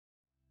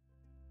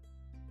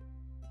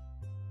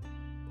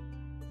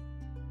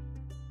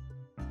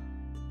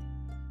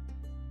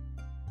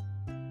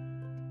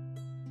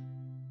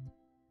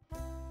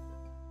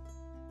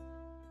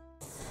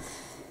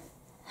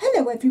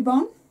Hello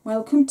everyone,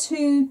 welcome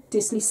to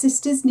Disley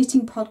Sisters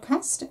Knitting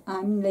Podcast.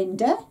 I'm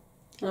Linda.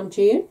 I'm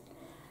June.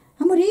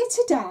 And we're here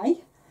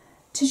today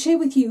to share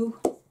with you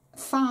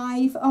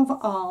 5 of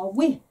our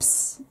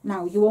whips.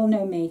 Now you all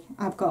know me,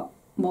 I've got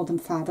more than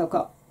 5, I've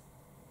got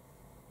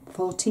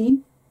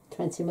 14.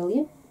 20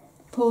 million.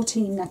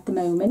 14 at the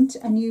moment,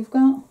 and you've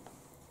got?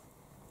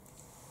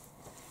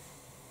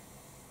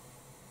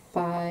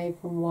 5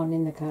 and 1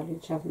 in the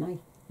garage, haven't I?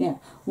 Yeah,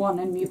 1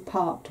 and you've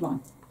parked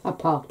 1. I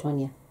parked 1,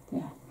 yeah.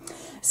 Yeah.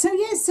 So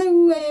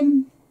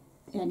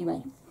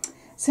anyway,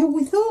 so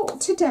we thought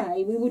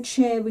today we would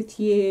share with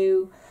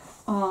you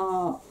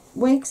our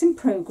works in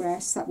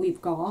progress that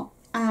we've got,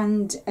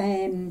 and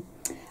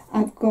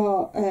I've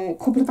got a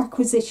couple of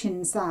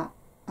acquisitions that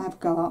I've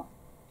got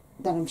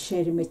that I'm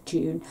sharing with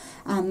June,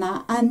 and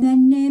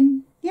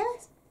then yeah,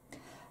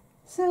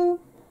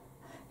 so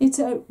it's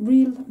a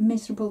real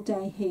miserable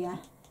day here,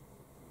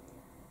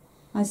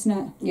 isn't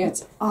it? Yeah.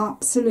 It's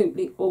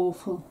absolutely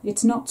awful.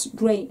 It's not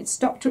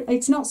stopped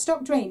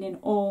raining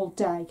all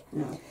day.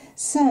 No.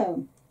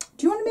 So,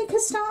 do you want to make a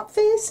start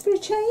first for a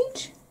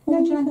change? No,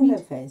 Or do you like can me go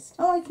to- first.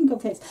 Oh, I can go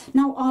first.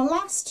 Now, our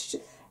last...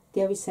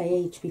 They always say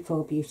age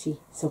before beauty,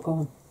 so go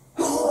on.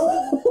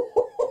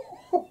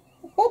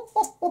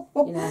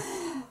 You know.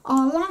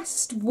 Our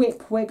last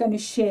whip we're going to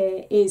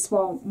share is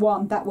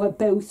one that we're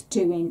both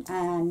doing,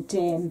 and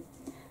you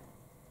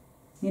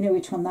know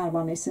which one that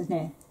one is, isn't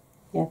it?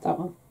 Yeah, that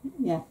one.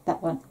 Yeah,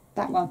 that one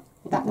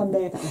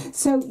there.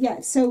 So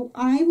yeah, so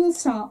I will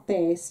start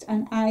first,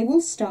 and I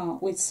will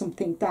start with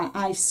something that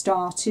I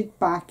started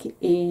back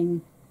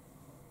in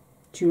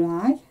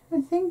July,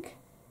 I think.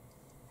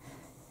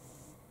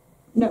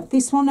 No,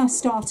 this one I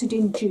started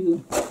in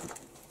June,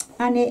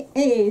 and it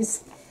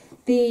is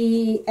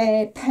the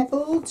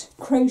Pebbled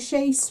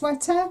crochet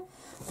sweater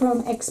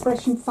from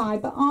Expression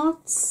Fibre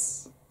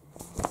Arts,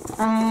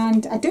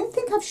 and I don't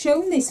think I've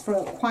shown this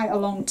for quite a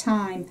long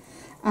time,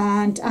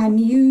 and I'm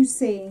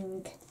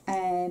using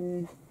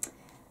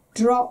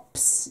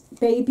Drops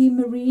Baby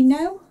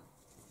Merino,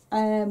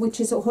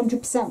 which is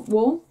 100%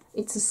 wool.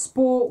 It's a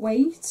sport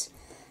weight,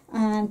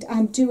 and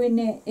I'm doing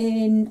it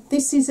in,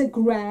 this is a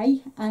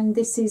grey and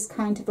this is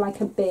kind of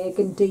like a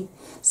burgundy.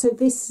 So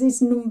this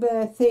is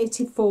number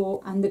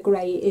 34 and the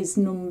grey is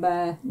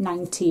number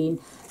 19,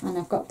 and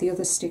I've got the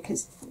other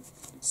stickers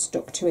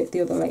stuck to it,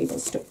 the other label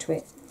stuck to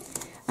it,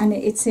 and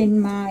it's in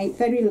my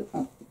very,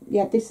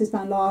 yeah, this is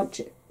my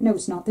large, no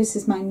it's not, this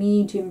is my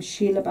medium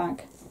Sheila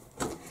bag.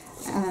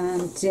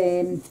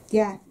 And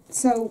yeah,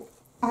 so,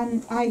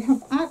 and I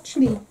have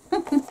actually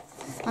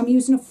I'm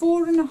using a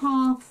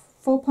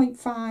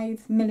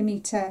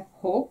 4.5mm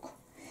hook,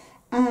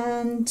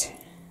 and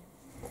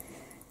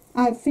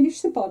I've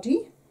finished the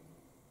body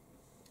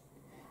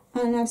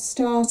and I've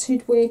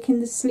started working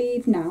the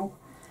sleeve now,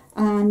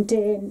 and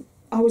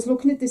I was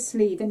looking at the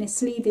sleeve, and the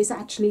sleeve is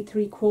actually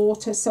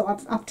 3/4, so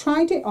I've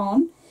tried it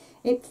on.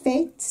 It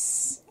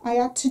fits. I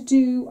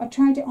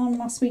tried it on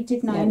last week,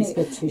 didn't I? Yeah, it was a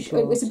bit too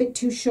short. It was a bit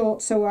too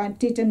short, so I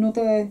did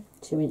another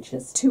 2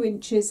 inches. 2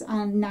 inches,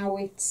 and now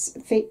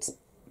the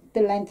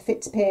length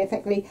fits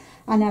perfectly,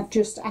 and I've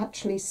just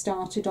actually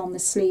started on the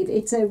sleeve.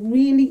 It's a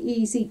really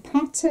easy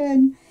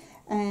pattern,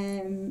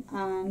 and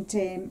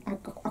I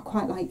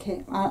quite like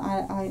it.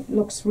 It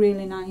looks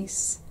really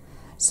nice,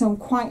 so I'm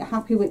quite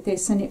happy with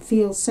this, and it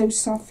feels so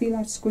soft. Feel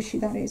how squishy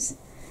that is.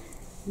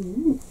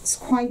 It's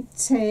quite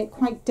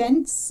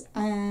dense,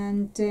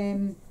 and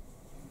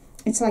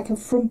it's like a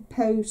front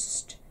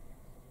post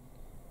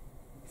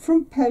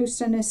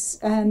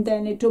and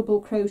then a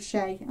double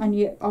crochet, and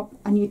you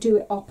do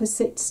it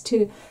opposites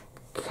to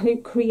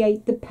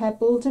create the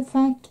pebbled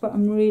effect. But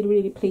I'm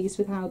really pleased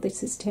with how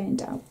this has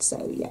turned out.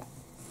 So yeah,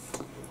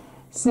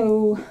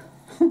 so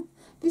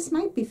this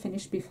might be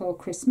finished before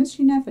Christmas,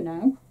 you never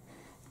know,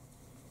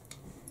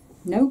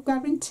 no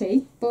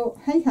guarantee, but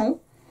hey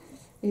ho.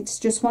 It's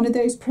just one of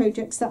those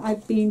projects that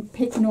I've been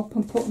picking up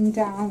and putting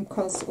down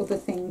because other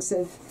things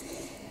have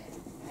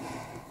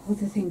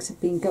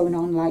been going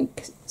on,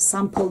 like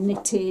sample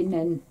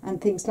knitting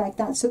and things like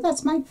that. So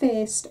that's my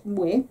first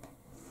whip.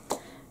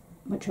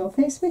 What's your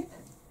first whip?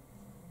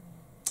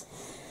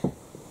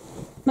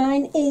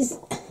 Mine is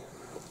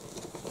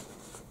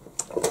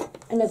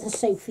another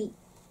Sophie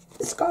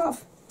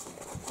Scarf.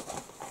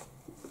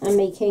 I'm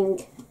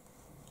making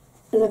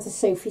another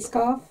Sophie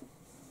Scarf.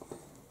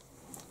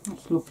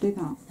 That's lovely,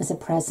 that. As a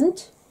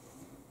present,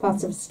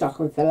 part of a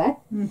stocking filler,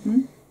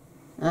 Mm-hmm.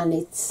 and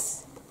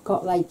it's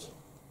got like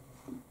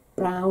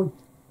brown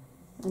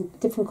and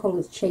different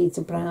coloured shades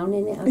of brown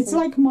in it. It's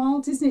like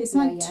marled, isn't it? It's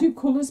like yeah. two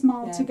colours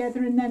marled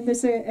together, and then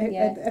there's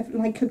a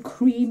like a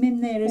cream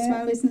in there as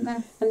well, isn't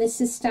there? And this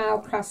is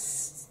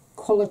Stylecraft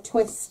Colour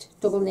Twist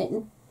double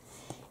knitting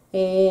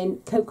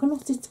in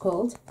coconut, it's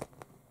called.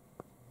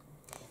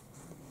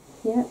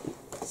 Yeah,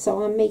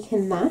 so I'm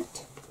making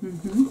that,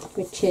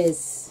 which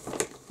is,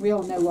 we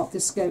all know what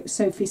the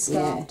Sophie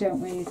Scarf,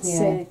 don't we? It's,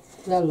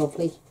 they're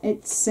lovely.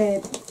 It's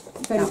a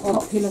very That one.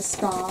 popular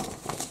scarf.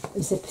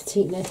 Is it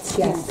petite knits?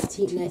 Yeah,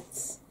 petite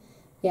knits.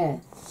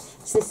 Yeah.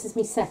 So this is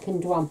my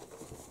second one.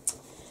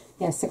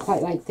 Yes, I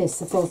quite like this.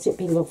 I thought it'd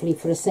be lovely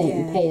for a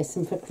certain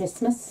person for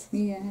Christmas.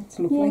 Yeah, it's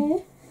lovely.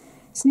 Yeah.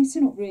 It's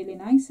knitting up really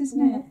nice,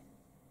 isn't it?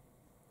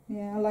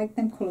 Yeah, I like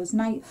them colours.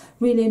 Nice,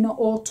 really not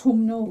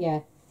autumnal.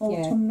 Yeah.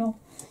 Autumnal.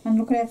 And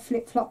look at her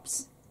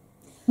flip-flops.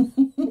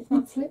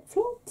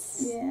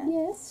 Flip-flops. Yeah.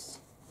 Yes.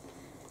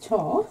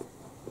 Tar.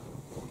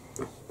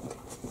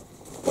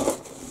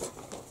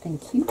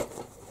 Thank you.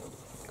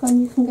 Go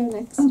on, you can go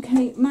next.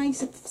 Okay, my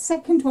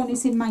second one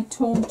is in my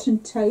Taunton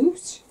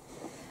tote.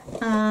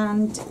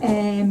 And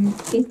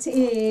it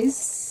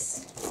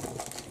is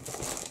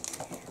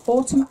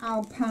Autumn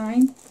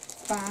Alpine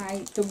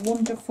by the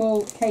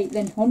wonderful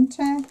Caitlin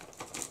Hunter.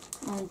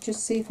 I'll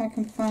just see if I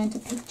can find a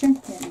picture.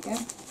 There we go.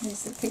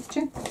 There's the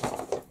picture.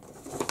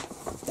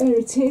 There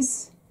it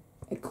is.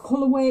 A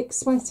colourwork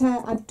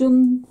sweater. I've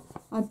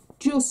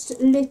just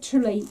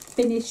literally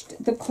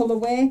finished the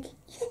colourwork.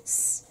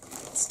 Yes.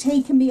 It's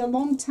taken me a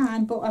long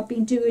time, but I've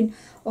been doing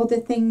other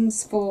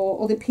things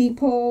for other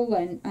people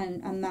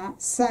and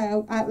that.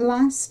 So at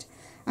last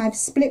I've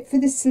split for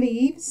the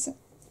sleeves,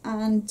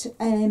 and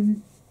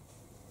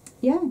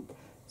yeah,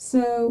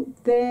 so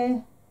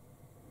there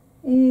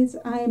is,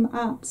 I'm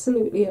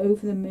absolutely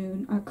over the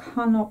moon. I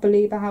cannot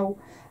believe how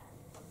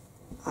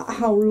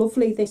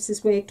lovely this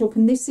is worked up.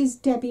 And this is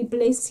Debbie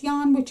Bliss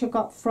yarn, which I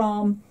got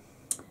from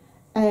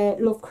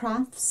Love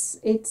Crafts.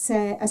 It's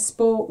a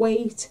sport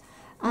weight,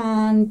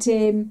 and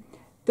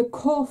the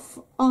cuff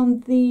on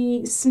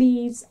the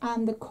sleeves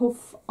and the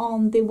cuff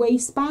on the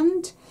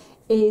waistband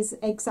is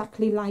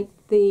exactly like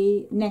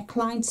the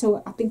neckline,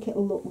 so I think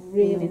it'll look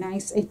really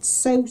nice. It's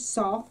so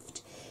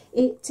soft.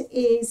 It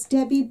is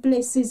Debbie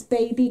Bliss's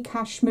Baby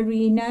Cash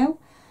Merino,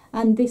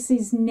 and this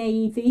is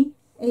navy.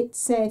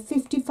 It's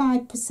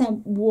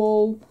 55%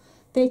 wool,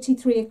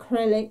 33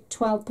 acrylic,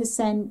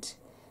 12%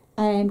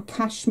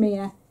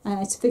 cashmere.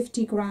 It's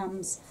 50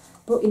 grams,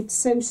 but it's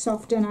so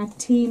soft, and I've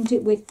teamed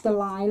it with the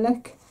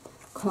lilac,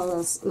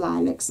 because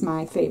lilac's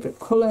my favourite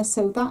colour.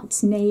 So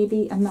that's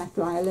navy and that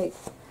lilac,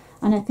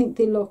 and I think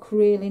they look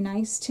really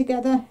nice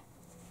together.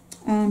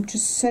 I'm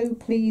just so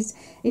pleased.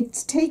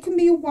 It's taken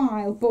me a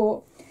while,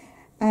 but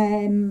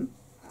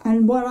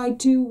and what I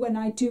do when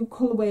I do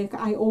colour work,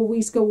 I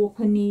always go up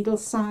a needle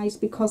size,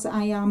 because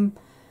I'm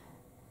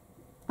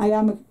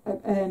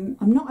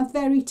not a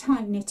very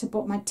tight knitter,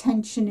 but my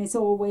tension is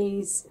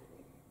always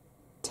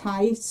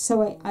tight.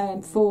 So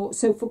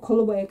for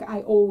colour work,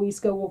 I always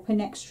go up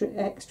an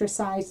extra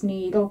size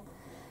needle,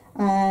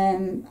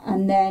 and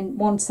then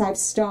once I've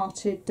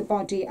started the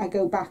body, I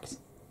go back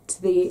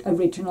to the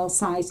original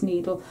size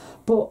needle.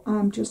 But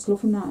I'm just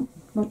loving that.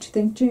 What do you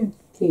think, June?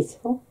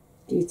 Beautiful.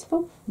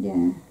 Beautiful.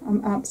 Yeah,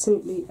 I'm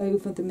absolutely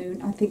over the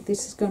moon. I think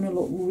this is going to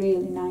look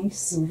really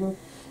nice.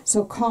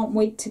 So can't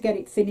wait to get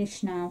it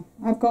finished now.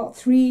 I've got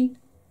I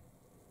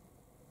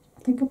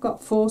think I've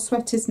got 4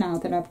 sweaters now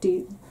that I've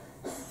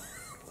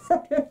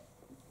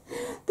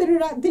that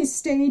are at this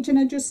stage, and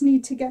I just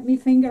need to get my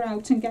finger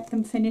out and get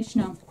them finished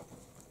now,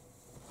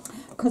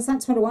 because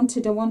that's what I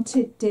wanted. I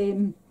wanted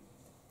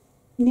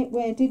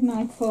knitwear, didn't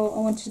I? I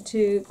wanted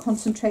to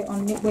concentrate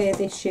on knitwear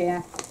this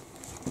year.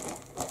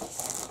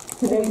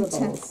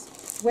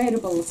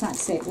 Wearables,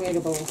 that's it,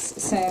 wearables.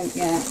 So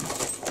yeah,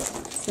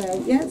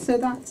 so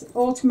that's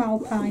Autumn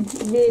Alpine,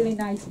 really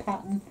nice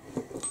pattern.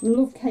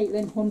 Love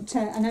Caitlin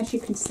Hunter, and as you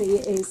can see,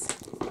 it is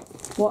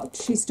what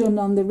she's done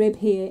on the rib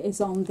here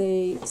is on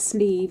the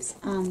sleeves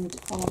and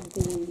on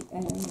the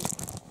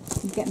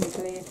you get the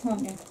glare,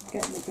 can't you?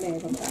 Get the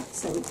glare on that,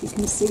 so you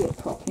can see it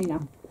properly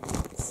now.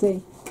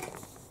 See,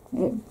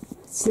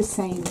 it's the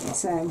same.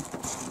 So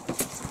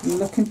I'm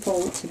looking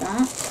forward to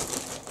that.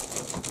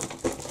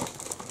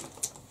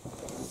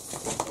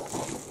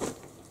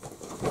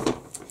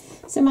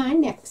 So my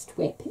next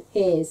whip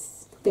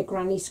is the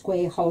Granny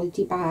Square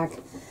holiday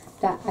bag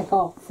that I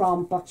got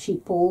from Black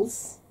Sheep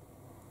Balls.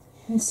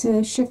 It's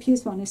a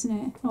Shippies one, isn't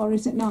it? Or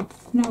is it not?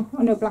 No,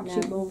 oh no, Black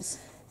Sheep Balls.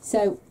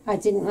 So I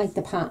didn't like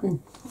the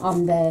pattern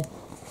on the,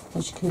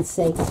 as you can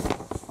see,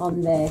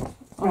 on the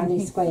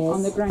Granny Squares.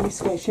 On the Granny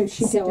Square, so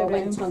I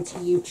went onto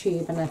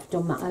YouTube and I've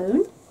done my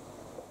own.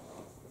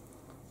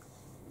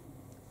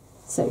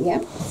 So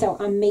yeah, so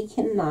I'm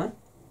making that.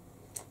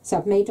 So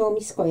I've made all my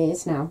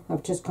squares now.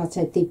 I've just got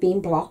to, they've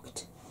been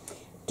blocked.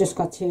 Just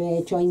got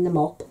to join them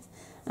up.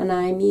 And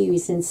I'm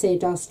using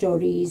Sirdar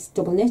Stories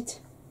double knit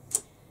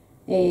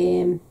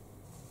in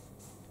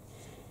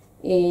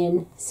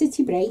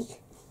City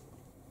Break,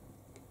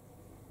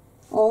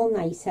 all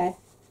nighter,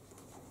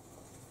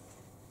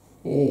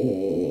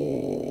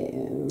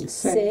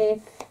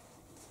 surf,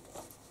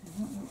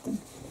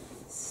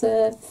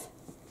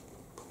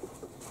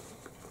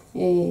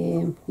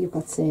 you've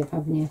got surf,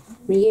 haven't you?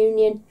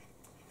 Reunion,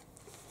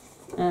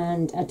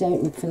 and I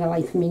don't for the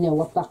life of me know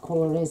what that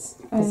colour is,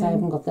 because I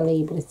haven't got the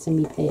label. It's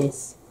in my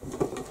purse,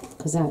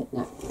 because in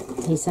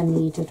case I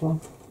needed one.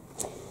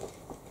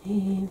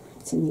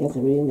 It's in the other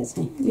room,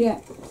 isn't it?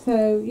 Yeah.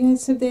 So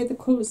they're the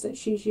colours that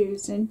she's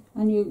using,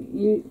 and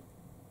you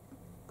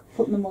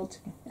put them all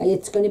together.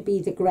 It's going to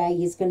be the grey.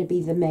 Is going to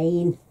be the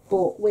main,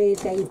 but where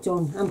they've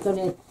done, I'm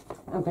gonna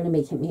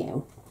make it my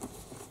own.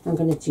 I'm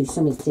going to do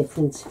something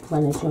different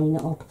when I join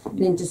it up.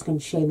 Linda's going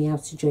to show me how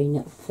to join it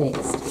up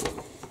first,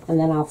 and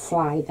then I'll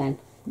fly then.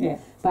 Yeah.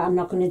 But I'm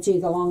not going to do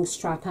the long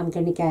strap. I'm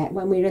going to get,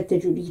 when we were at the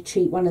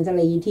retreat, one of the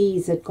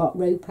ladies had got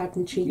rope,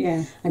 hadn't she?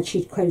 Yeah. And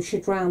she'd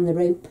crocheted round the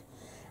rope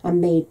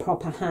and made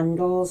proper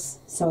handles.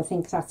 So I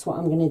think that's what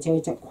I'm going to do.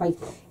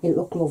 It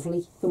looked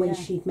lovely the way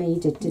she'd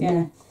made it, didn't it?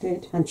 Yeah,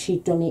 it did. And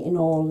she'd done it in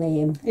all...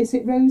 Is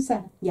it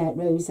Rosa? Yeah,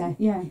 Rosa.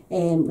 Yeah.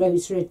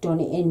 Rosa had done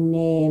it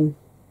in...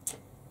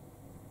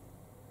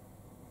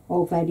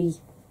 all very...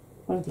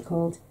 what are they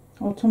called?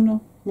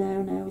 Autumnal?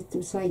 No, it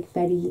was like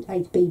very,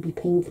 like baby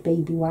pink,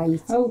 baby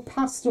white. Oh,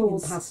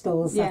 pastels.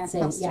 Pastels, Yeah, that's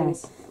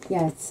pastels. it.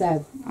 Yeah,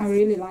 so... I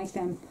really like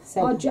them.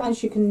 So,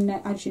 as you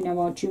know,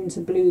 our June's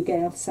a blue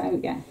girl, so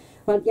yeah.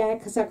 well, yeah,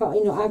 because I've got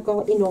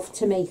enough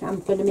to make. I'm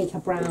going to make a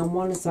brown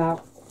one as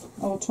well.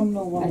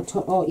 Autumnal one.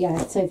 Oh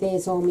yeah, so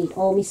there's all me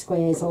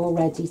squares all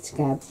ready to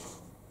go.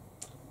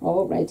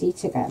 All ready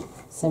to go.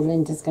 So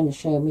Linda's going to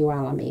show me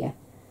while I'm here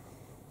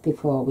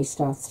before we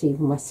start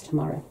Stephen West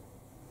tomorrow.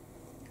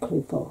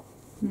 Clue 4.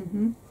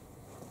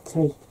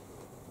 3.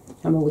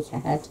 I'm a week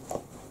ahead.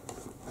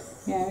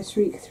 Yeah, it's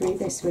week 3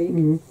 this week.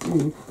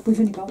 Mm-hmm. We've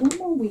only got one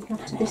more week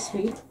after this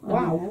week.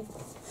 Wow.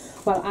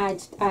 Well,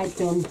 I'd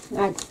done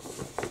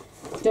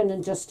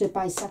and dusted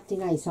by Saturday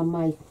night on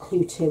my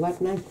clue 2,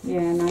 hadn't I? Yeah,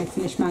 and I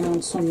finished mine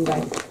on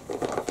Sunday.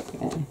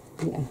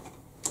 Yeah.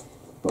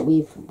 But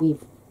we've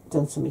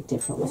done something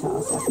different with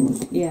ours,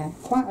 haven't we? Yeah,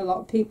 quite a lot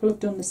of people have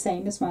done the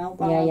same as well.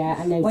 Yeah,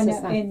 I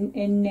noticed that.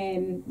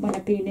 When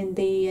I've been in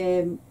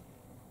the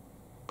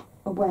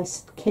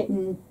West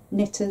Kitten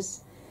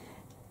Knitters,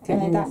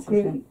 that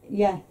group,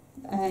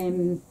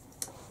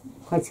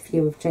 quite a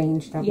few have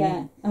changed, haven't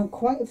they? And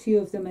quite a few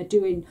of them are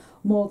doing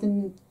more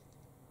than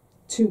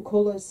 2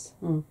 colours.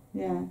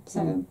 Yeah,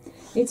 so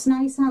it's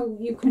nice how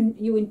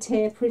you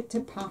interpret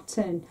a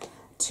pattern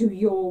to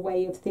your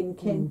way of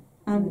thinking.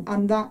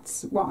 And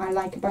that's what I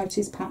like about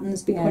his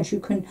patterns, because you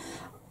can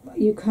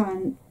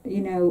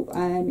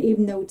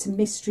even though it's a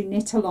mystery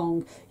knit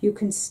along, you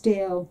can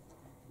still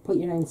put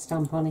your own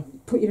stamp on it.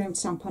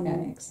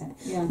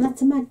 Yeah. And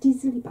that's a Mad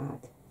Dizzly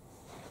bag.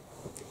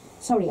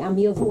 Sorry, and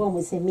the other one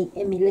was in me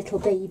little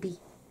baby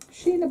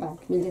Sheila bag.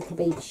 My little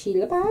baby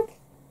Sheila bag.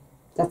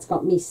 That's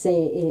got me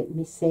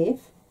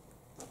safe.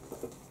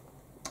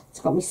 It's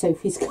got me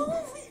Sophie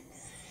Scarf.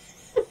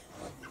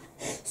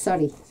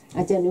 Sorry,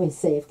 I don't know where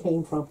safe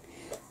came from.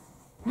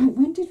 Right,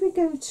 when did we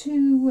go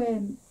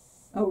to...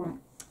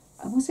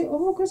 was it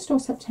August or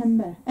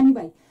September?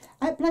 Anyway,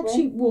 at Black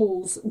Sheep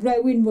Wools,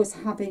 Rowan was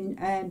having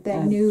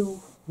their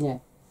new... Yeah.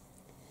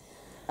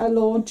 A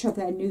launch of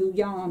their new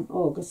yarn.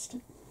 August.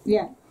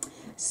 Yeah,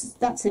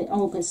 that's it,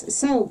 August.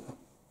 So,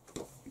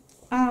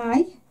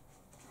 I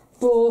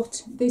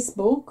bought this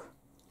book,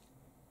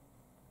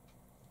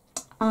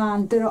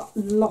 and there are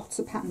lots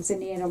of patterns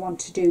in here I want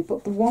to do,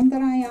 but the one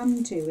that I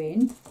am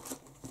doing...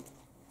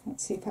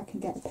 Let's see if I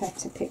can get a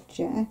better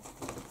picture.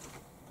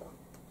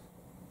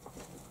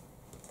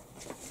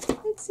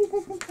 Let's see if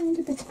I can find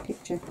a better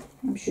picture.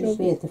 I'm sure. It's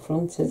at the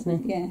front, isn't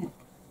it? Yeah.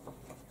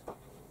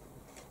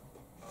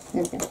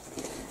 There we go.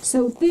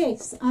 So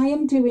this, I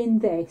am doing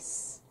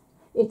this.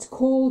 It's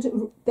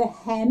called the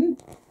Hem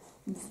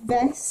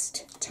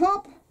Vest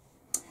top,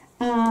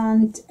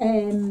 and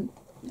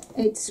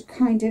it's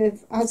kind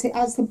of, as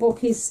the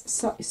book is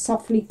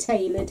softly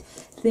tailored,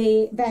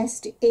 the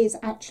vest is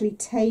actually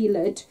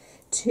tailored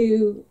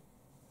to...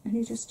 Can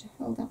you just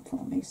hold that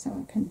for me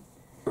so I can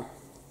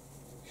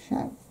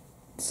show?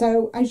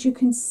 So as you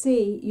can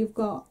see, you've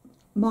got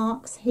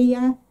marks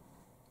here,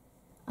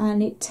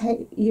 and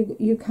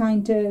you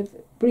kind of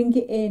bring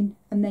it in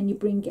and then you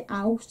bring it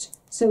out,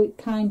 so it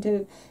kind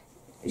of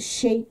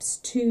shapes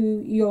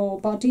to your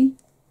body.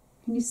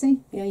 Can you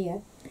see? Yeah.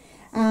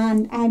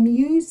 And I'm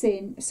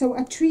using, so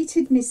I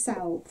treated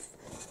myself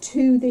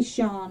to this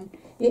yarn.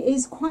 It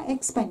is quite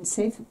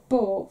expensive,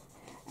 but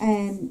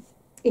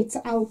it's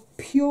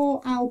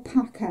pure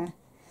alpaca,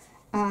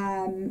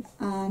 and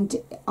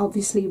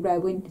obviously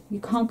Rowan. You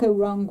can't go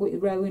wrong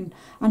with Rowan.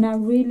 And I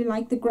really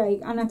like the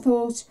grey, and I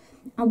thought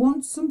I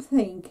want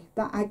something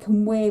that I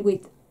can wear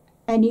with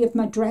any of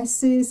my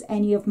dresses,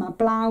 any of my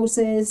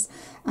blouses,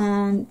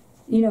 and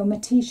my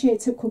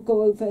t-shirts. I could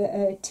go over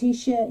a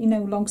t-shirt,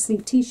 long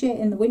sleeve t-shirt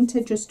in the winter,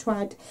 just to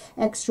add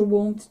extra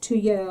warmth to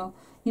your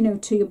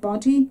to your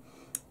body.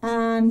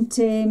 And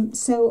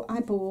so I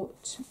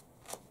bought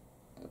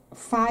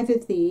 5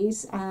 of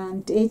these,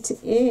 and it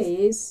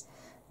is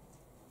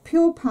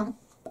pure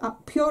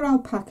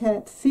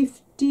alpaca,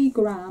 50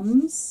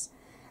 grams,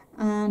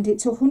 and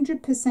it's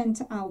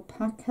 100%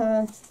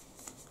 alpaca.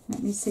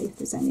 Let me see if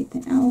there's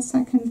anything else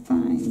I can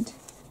find.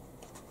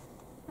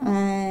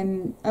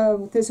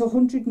 There's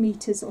 100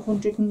 meters,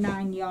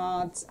 109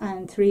 yards,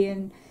 and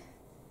 3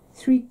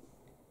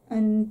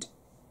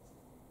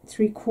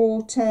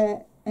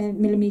 3/4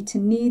 millimeter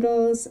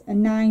needles,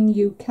 9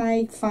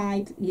 UK,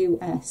 5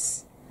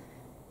 US,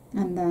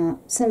 and that.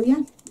 So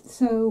yeah,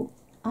 so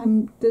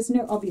there's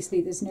no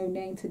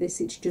name for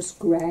this. It's just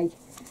grey.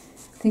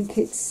 I think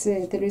it's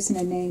there isn't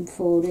a name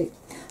for it,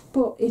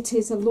 but it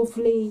is a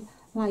lovely,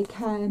 like,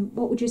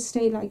 what would you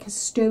say, like a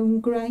stone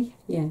grey.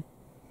 Yeah.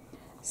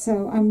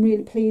 So I'm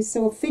really pleased.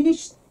 So I've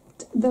finished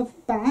the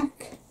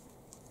back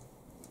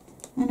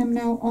and I'm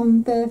now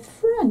on the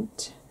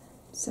front.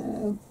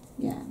 So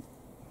yeah,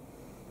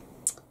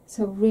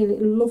 so really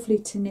lovely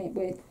to knit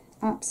with,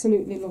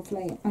 absolutely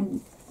lovely,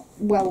 and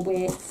well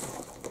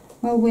worth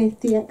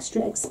the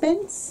extra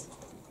expense.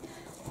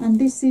 And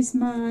this is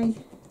my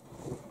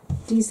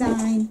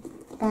design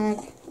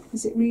bag.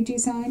 Is it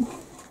redesign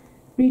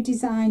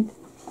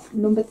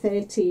number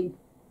 13,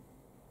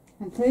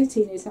 and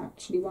 13 is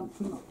actually one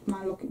of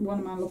my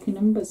lucky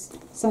numbers,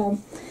 so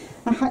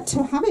I had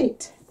to have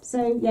it.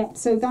 So yeah,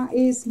 so that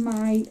is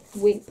my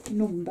whip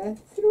number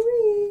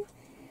 3.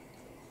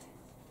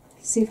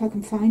 See if I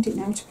can find it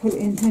now to put it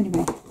in.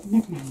 Anyway,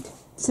 never mind.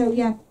 So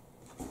yeah,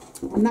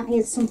 and that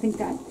is something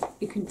that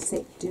you can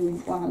sit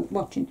doing while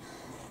watching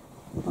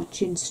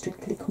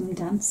Strictly Come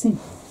Dancing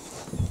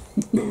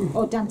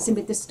or Dancing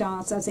with the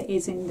Stars as it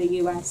is in the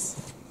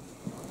US.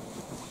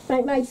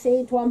 Right, my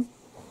third one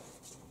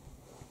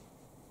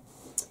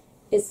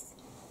is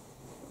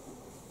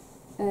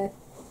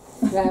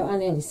well, I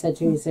nearly said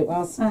whose it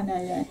was. I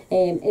know, yeah.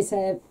 It's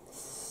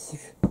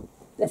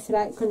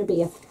going to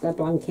be a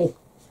blanket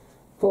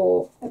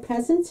for a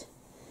present.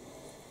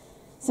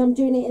 So I'm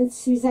doing it in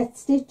Suzette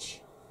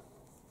stitch.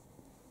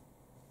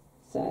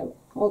 So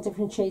all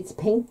different shades of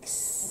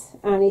pinks,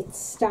 and it's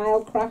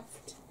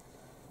Stylecraft.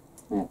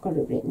 I've got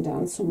it written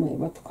down somewhere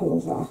what the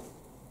colours are.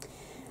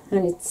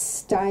 And it's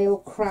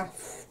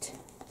Stylecraft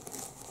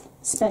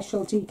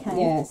Special DK.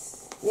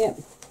 Yes. Yep.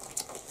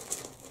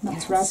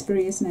 That's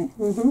raspberry, isn't it?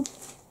 Mhm.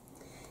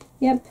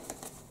 Yep.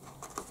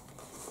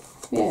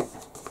 Yep.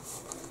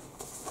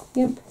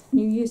 Yep.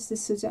 You use the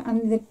Suzette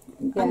and the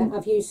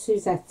I've used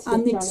Suzette.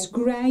 And it's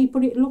grey,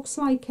 but it looks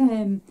like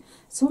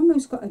it's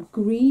almost got a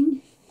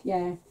green.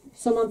 Yeah.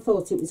 Someone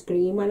thought it was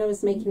green when I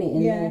was making it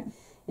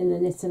in the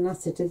knit and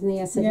natter, didn't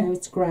he? I said no,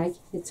 it's grey.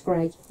 It's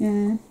grey.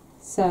 Yeah.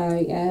 So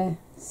yeah.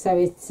 So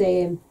it's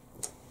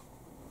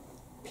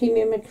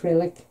premium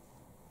acrylic,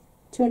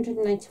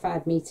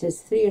 295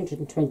 metres,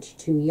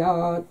 322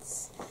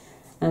 yards,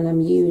 and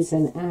I'm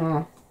using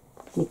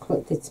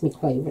it's my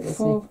clover, isn't it?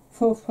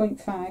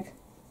 4.5.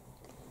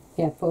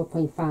 Yeah,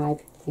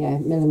 4.5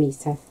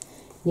 millimetre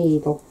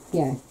needle,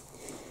 yeah.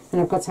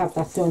 And I've got to have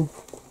that done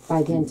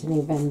by the end of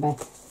November.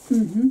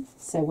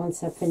 So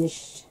once I've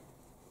finished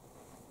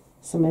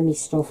some of my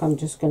stuff, I'm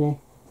just going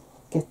to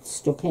get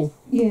stuck in.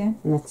 Yeah.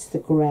 And that's the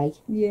grey.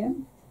 Yeah,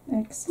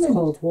 excellent. It's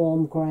called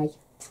warm grey.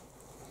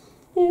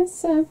 Yeah,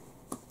 so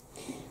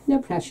no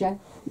pressure.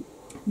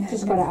 No,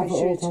 Just no got to have it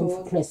all pressure done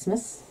for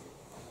Christmas.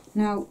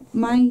 Now,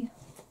 my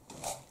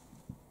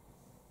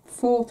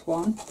fourth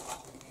one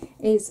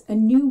is a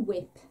new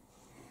whip.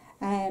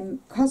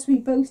 Because we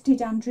both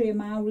did Andrea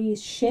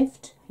Mowry's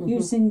shift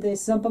using the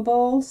Zubber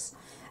balls.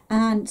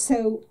 And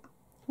so,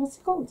 what's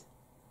it called?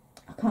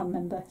 I can't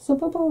remember.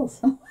 Zubber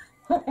balls.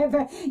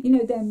 Whatever. You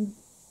know, them.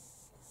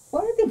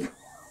 What are they called?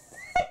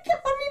 I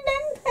can't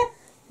remember.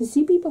 The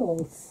ZB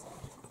balls.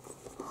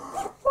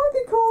 What are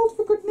they called,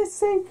 for goodness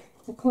sake?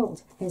 They're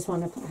called. Here's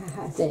one I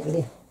had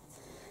earlier.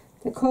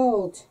 They're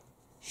called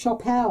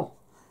Chappelle.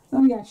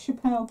 Oh yeah,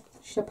 Chappelle.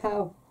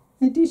 Chappelle.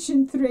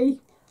 Edition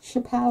 3.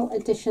 Chappelle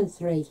Edition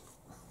 3.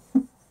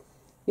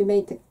 We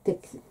made the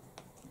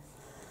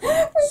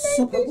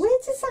where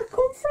does that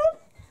come from?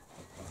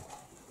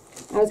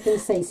 I was going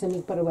to say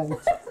something, but I won't.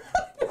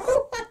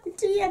 No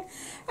idea.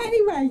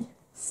 Anyway,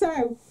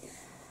 so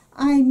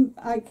I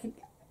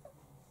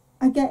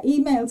get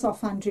emails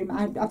off Andrew.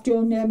 I've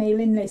done her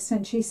mailing list,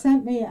 and she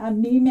sent me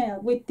an email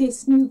with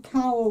this new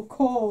cowl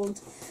called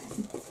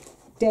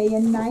Day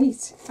and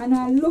Night, and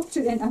I looked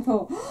at it and I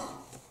thought,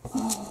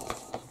 oh,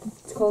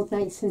 it's called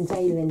Night and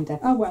Day, Linda.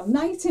 Oh well,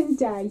 night and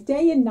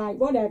day and night,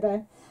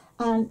 whatever.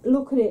 And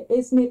look at it,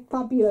 isn't it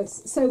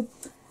fabulous? So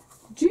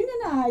June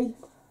and I,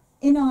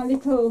 in our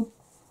little,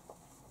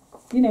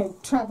 you know,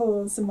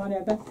 travels and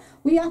whatever,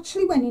 we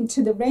actually went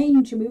into the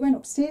range and we went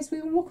upstairs.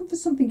 We were looking for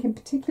something in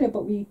particular,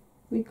 but we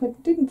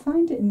didn't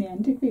find it in the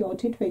end, did we? Or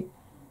did we?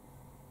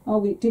 Or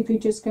did we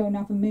just go and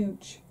have a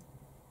mooch?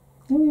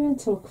 No, we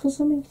went to look for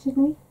something, didn't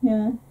we?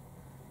 Yeah.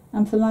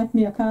 And for life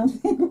me, I can't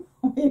think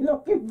what we're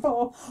looking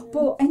for. Yeah.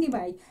 But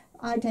anyway,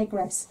 I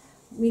digress.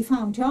 We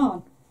found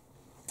yarn.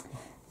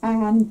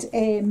 And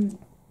I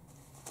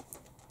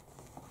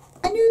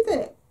knew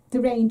that the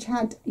range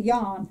had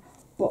yarn,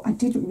 but I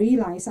didn't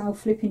realise how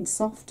flipping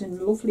soft and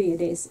lovely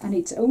it is. And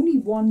it's only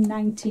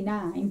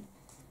 $1.99.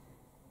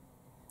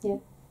 Yeah.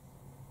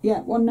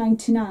 Yeah,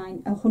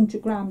 $1.99,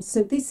 100 grams.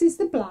 So this is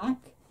the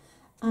black,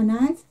 and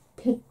I've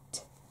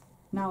picked.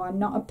 Now I'm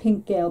not a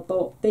pink girl,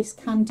 but this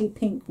candy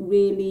pink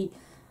really,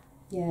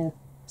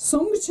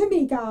 sung to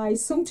me,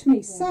 guys. Sung to me.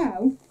 Yeah.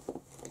 So.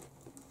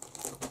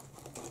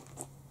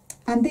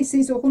 And this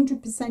is 100%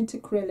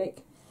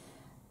 acrylic,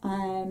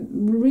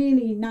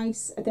 really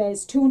nice.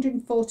 There's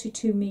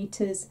 242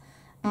 metres,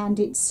 and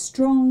it's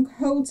strong,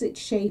 holds its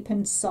shape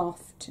and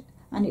soft,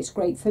 and it's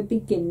great for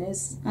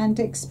beginners and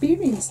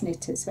experienced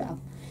knitters. Well,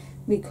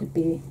 we could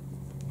be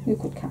We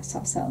could cast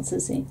ourselves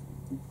as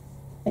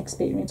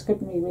experienced,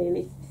 couldn't we,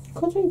 really?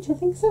 Could we? Do you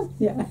think so?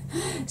 Yeah.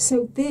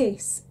 So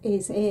this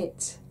is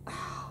it.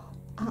 Oh,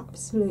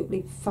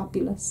 absolutely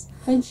fabulous.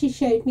 When she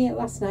showed me it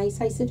last night,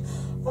 I said,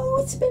 "Oh,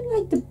 it's a bit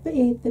like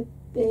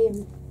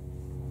the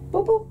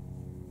bubble."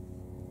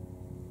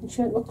 And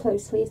she went, "Look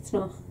closely, it's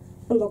not."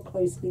 I looked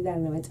closely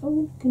then and I went,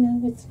 "Oh,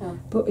 no, it's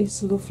not." But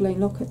it's lovely.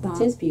 Look at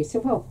that. It is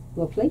beautiful,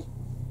 lovely.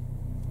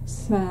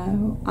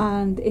 So,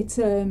 and it's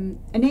an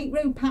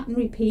 8-row pattern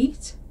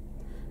repeat,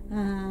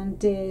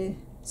 and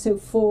so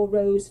 4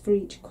 rows for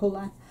each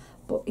colour.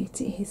 But it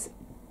is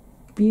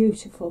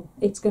beautiful.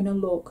 It's going to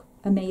look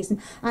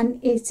amazing, and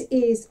it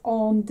is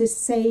on the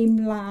same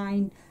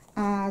line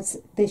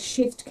as the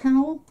shift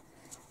cowl,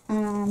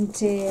 and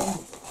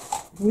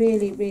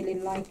really, really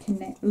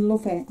liking it.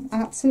 Love it,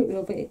 absolutely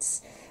love it.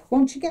 It's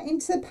once you get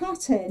into the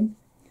pattern,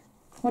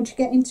 once you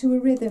get into a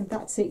rhythm,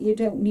 that's it. You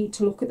don't need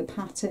to look at the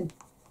pattern,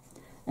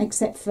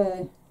 except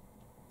for,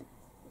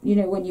 you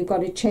know, when you've got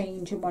to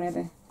change and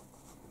whatever.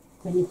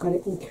 When you've got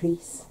to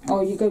increase.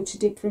 Or you go to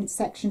different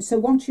sections. So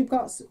once you've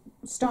got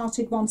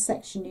started one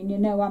section and you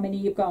know how many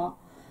you've got,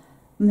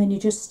 and then you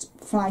just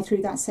fly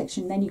through that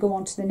section, then you go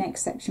on to the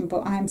next section.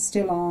 But I'm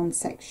still on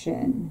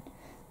section,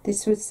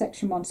 this was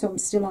section 1, so I'm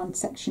still on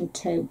section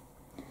 2.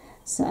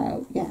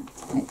 So yeah,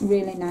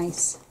 really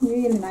nice,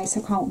 really nice.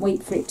 I can't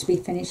wait for it to be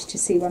finished to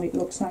see what it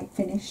looks like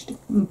finished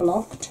and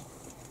blocked.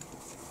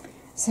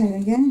 So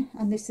yeah,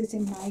 and this is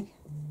in my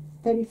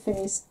very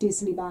first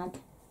Disley bag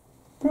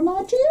from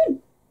our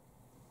June.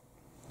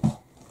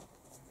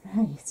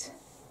 Right,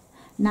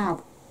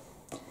 now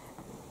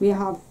we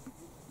have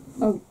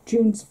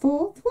June's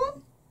 4th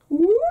one.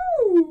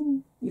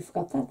 Woo! You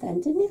forgot that then,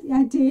 didn't you?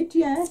 I did,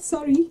 yeah,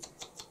 sorry.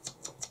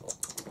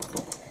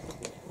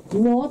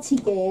 Naughty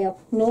girl,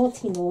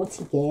 naughty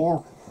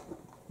girl.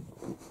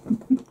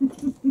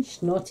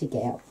 Naughty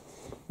girl.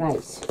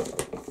 Right,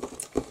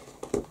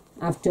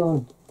 I've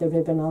done the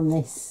ribbon on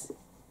this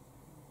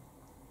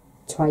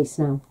twice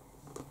now,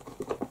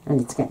 and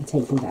it's getting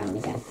taken down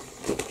again,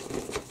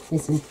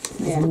 isn't it?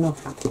 Yeah. I'm not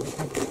happy with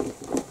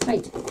it.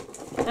 Right,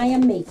 I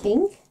am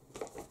making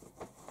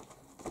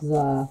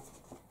the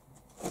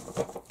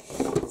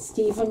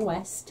Stephen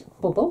West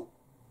bubble,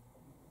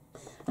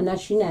 and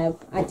as you know,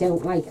 I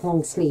don't like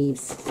long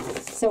sleeves,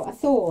 so I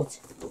thought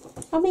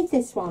I'll make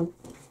this one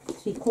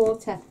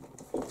 3/4,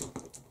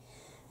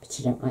 but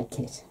you don't like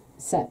it.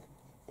 So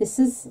this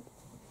is,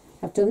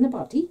 I've done the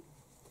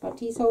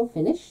body's all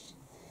finished.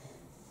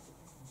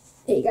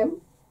 There you go,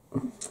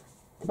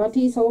 the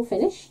body's all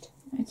finished.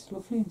 It's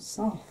lovely and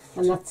soft.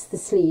 And that's the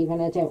sleeve,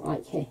 and I don't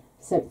like it,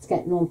 so it's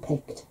getting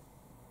unpicked.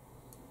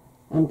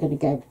 I'm going to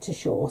go to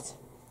short.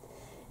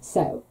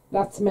 So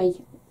that's my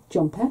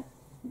jumper,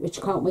 which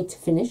I can't wait to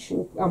finish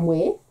and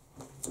wear.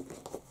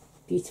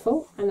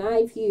 Beautiful. And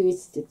I've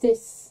used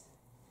this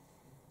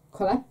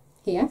colour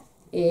here,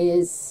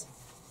 is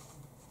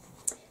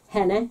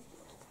henna,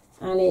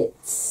 and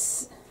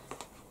it's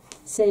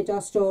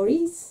Sirdar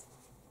Stories,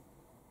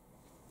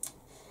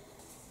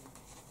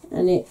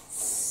 and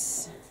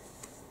it's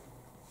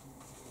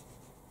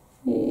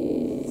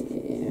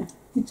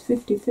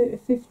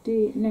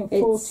 50, no,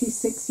 40,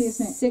 60,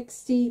 isn't it?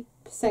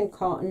 60%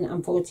 cotton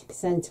and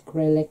 40%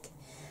 acrylic,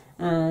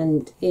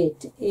 and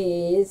it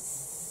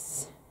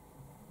is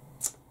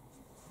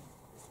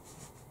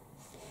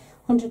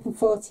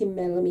 140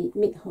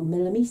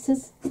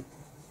 millimetres.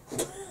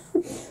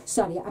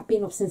 Sorry, I've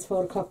been up since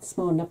 4 o'clock this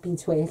morning, I've been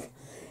to work.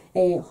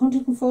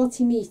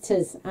 140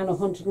 metres and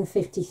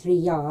 153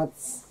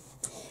 yards.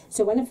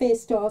 So when I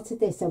first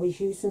started this, I was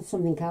using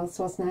something else,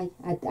 wasn't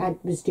I? I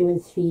was doing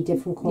 3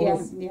 different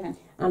colours. Yeah.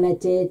 And I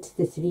did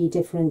the 3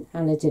 different,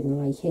 and I didn't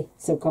like it,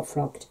 so it got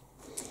frogged.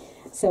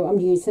 So I'm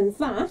using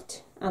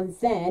that, and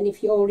then,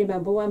 if you all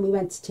remember when we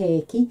went to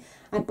Turkey,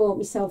 I bought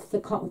myself the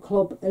Cotton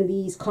Club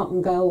Alize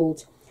Cotton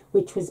Gold,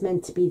 which was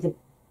meant to be the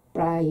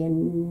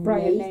Brian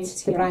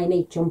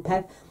 8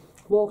 jumper.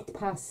 Walked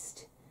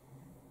past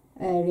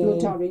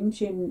blood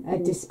orange in a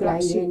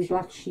display in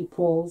Black Sheep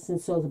walls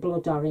and saw the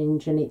blood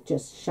orange, and it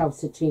just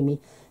shouted to me,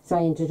 so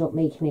I ended up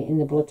making it in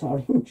the blood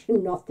orange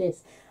and not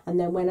this. And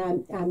then when I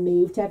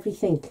moved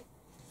everything,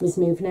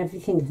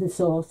 and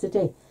sorted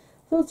it,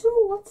 I thought,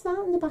 oh, what's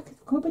that in the back of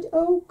the cupboard?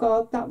 Oh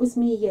God, that was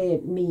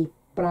me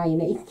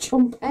Brian 8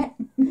 jumper.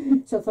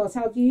 So I thought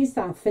I'll use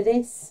that for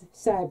this.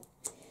 So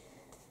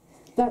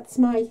that's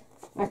my,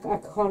 I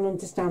can't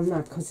understand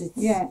that, because it's,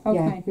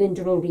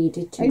 Linda will read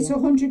it to you. It's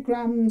 100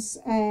 grams,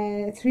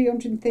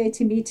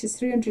 330 metres,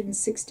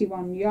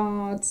 361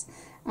 yards,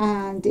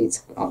 and it's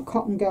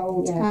cotton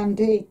gold, and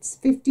it's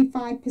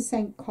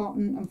 55%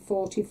 cotton and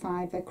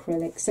 45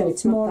 acrylic, so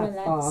it's more or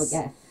less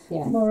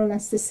more or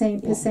less the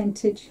same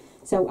percentage.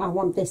 So I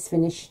want this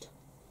finished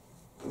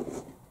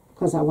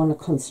because I want to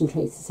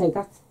concentrate. So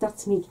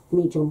that's me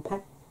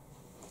jumper,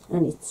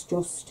 and it's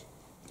just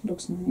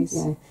looks nice.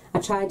 Yeah, I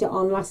tried it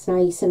on last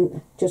night,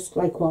 and just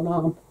like one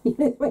arm, you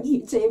know what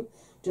you do,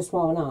 just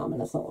one arm,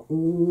 and I thought,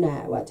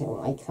 no, I don't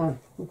like that.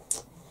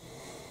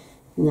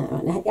 No,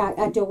 and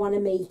I don't want to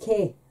make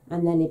it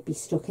and then it'd be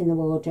stuck in the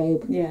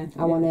wardrobe. Yeah.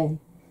 I want to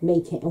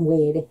make it and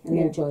wear it and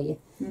Yeah. enjoy it.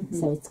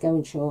 So it's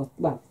going short.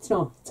 Well, it's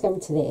not. It's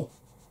going to there.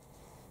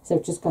 So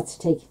I've just got to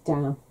take it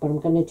down. But I'm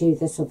going to do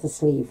this other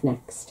sleeve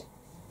next,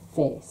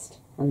 first,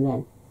 and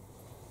then,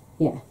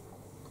 yeah.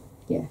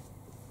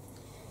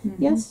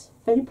 Yes,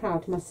 very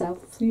proud of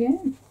myself. Yeah,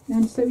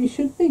 and so you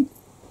should be.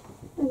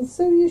 And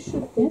so you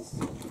should be. Yes.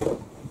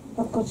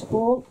 I've got a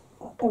ball,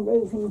 a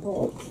roving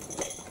ball.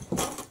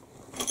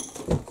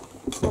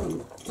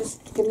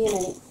 Just give me a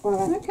minute while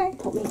I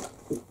put me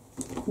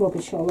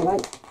rubbish all away.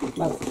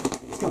 Well,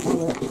 it's not my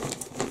work.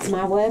 It's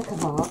my work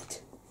of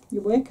art.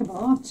 Your work of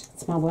art.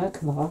 It's my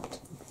work of art.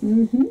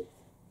 It's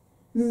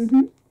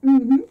the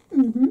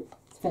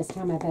first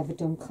time I've ever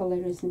done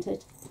colour, isn't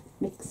it?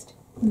 Mixed.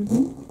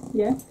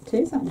 Yeah, it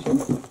is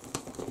actually.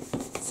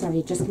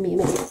 Sorry, just give me a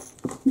minute.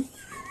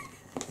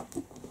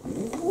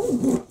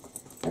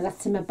 And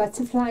that's in my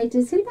butterfly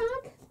dizzly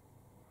bag.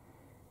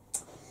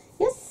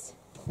 Yes.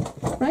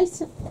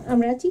 Right, I'm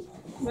ready.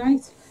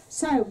 Right.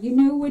 So, you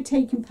know we're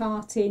taking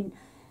part in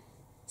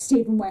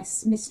Stephen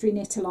West's Mystery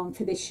Knit Along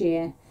for this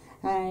year.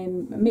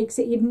 Makes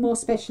it even more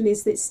special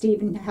is that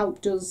Stephen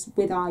helped us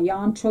with our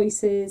yarn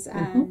choices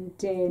and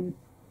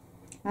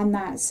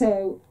that.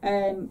 So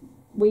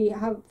we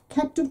have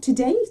kept up to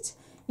date.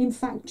 In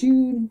fact,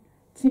 June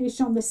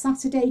finished on the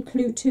Saturday,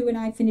 Clue 2, and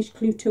I finished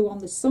Clue 2 on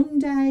the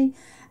Sunday.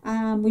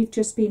 We've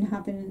just been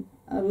having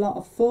a lot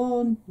of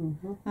fun.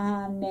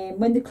 And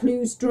when the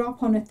clues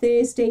drop on a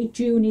Thursday,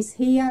 June is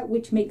here,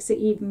 which makes it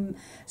even...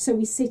 So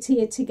we sit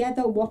here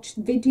together, watch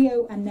the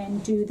video, and then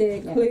do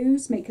the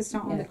clues, make a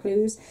start on the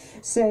clues.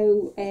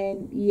 So,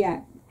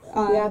 yeah.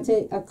 We had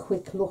a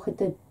quick look at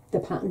the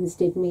patterns,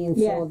 didn't we? And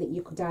saw that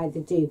you could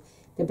either do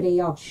the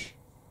brioche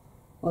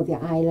or the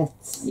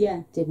eyelets,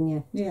 didn't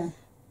you? Yeah.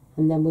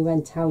 And then we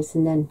went out,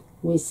 and then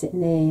we were sitting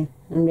there,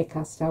 and Rick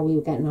asked how we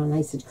were getting on.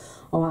 I said,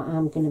 oh,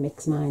 I'm going to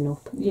mix mine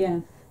up.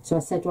 Yeah. So I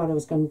said what I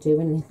was going to do,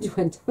 and Linda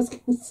went, I was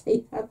going to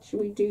say that, should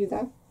we do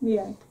that?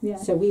 Yeah, yeah.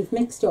 So we've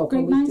mixed up.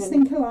 Great minds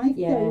think alike,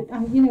 though.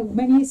 And, you know,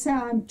 when you say,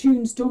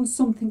 June's done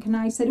something, and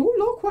I said, oh,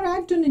 look what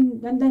I've done,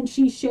 and then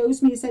she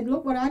shows me, said,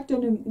 look what I've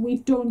done, and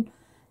we've done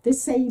the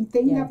same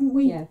thing, haven't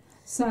we? Yeah.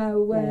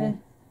 So,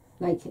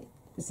 like,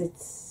 was it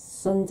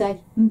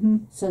Sunday?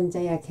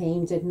 Sunday I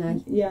came, didn't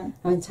I? Yeah.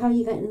 I went, how are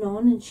you getting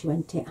on? And she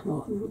went,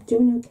 I'm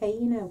doing okay,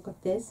 you know, I've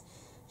got this.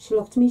 She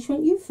looked at me, she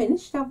went, you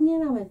finished, haven't you?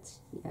 And I went,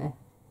 yeah.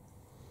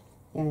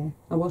 Yeah,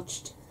 I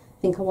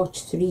think I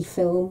watched 3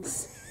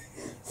 films.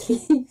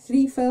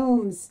 three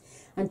films,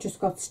 and just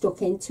got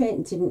stuck into it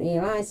and didn't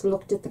realise.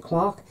 Looked at the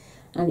clock,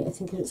 and I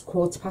think it was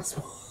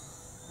 1:15.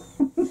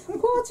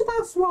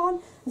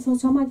 1:15. I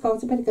thought, oh my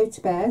God, I better go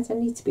to bed. I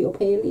need to be up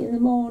early in the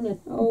morning.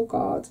 Oh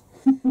God.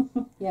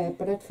 Yeah,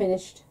 but I'd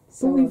finished.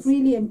 So but we've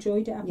really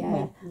enjoyed it, haven't we?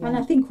 Yeah. And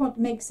I think what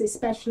makes it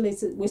special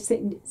is that we're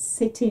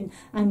sitting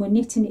and we're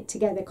knitting it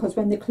together, because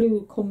when the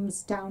clue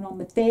comes down on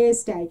the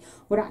Thursday,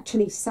 we're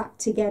actually sat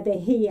together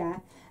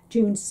here.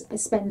 June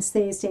spends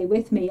Thursday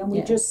with me, and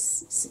we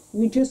just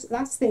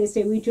last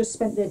Thursday we just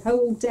spent the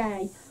whole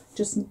day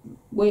just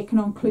working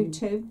on Clue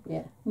 2.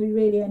 Yeah. We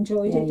really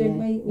enjoyed it, didn't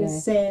we? It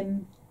was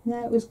it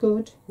was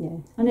good. Yeah.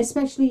 And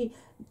especially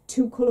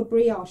 2-colour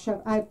brioche.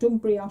 I've done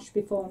brioche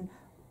before, and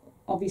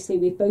obviously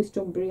we've both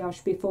done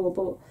brioche before,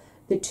 but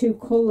the 2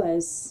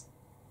 colours,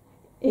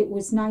 it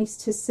was nice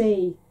to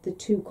see the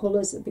 2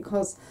 colours,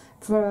 because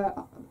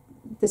for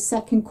the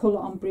second colour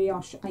on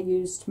brioche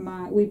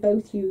we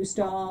both used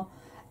our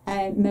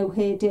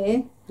mohair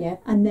day,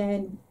 and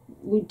then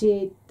we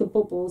did the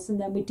bubbles, and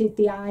then we did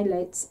the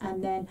eyelets,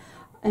 and then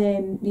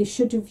you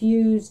should have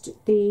used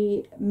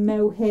the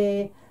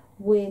mohair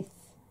with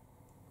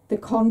the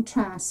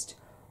contrast.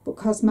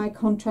 Because my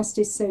contrast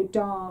is so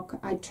dark,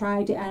 I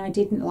tried it and I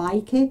didn't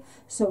like it,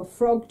 so I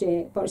frogged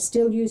it, but I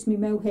still used my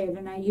mohair,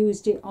 and I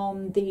used it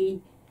on the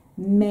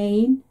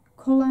main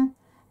colour,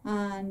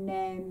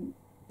 and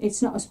it's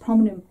not as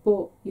prominent,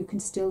 but you can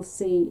still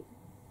see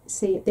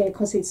it there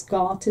because it's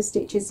garter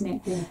stitch, isn't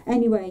it? Yeah.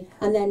 Anyway,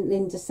 and then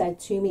Linda said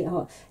to me,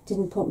 oh,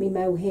 didn't put my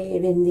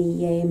mohair in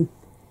the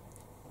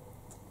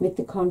with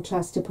the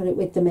contrast, to put it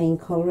with the main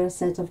colour. I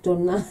said, I've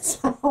done that as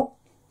well.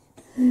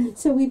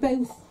 So we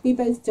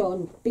both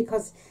done,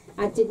 because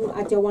I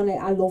don't want to,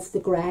 I love the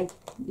grey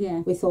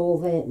with all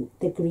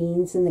the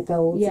greens and the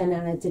golds in,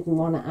 and I didn't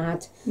want to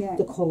add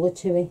the colour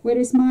to it.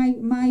 Whereas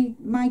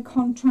my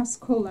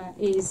contrast colour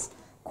is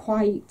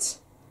quite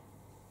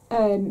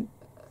a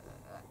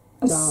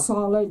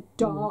solid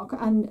dark,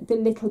 and the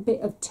little bit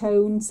of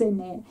tones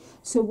in it.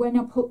 So when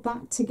I put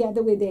that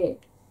together with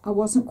it, I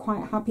wasn't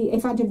quite happy.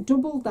 If I'd have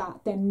doubled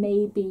that, then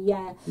maybe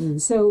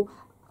So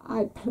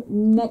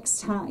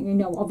next time, you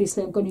know,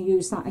 obviously I'm going to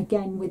use that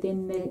again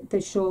within the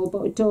shawl,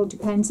 but it all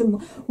depends.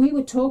 And we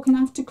were talking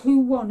after Clue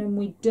 1, and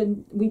we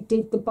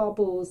did the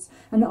bobbles,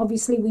 and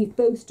obviously we've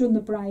both done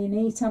the Brian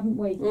 8, haven't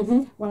we?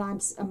 Well,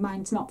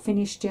 mine's not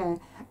finished yet,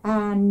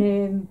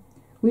 and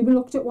we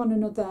looked at one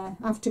another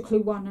after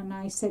Clue 1, and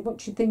I said, what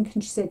do you think?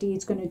 And she said,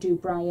 he's going to do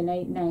Brian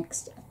 8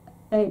 next.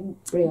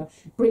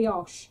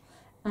 Brioche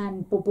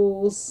and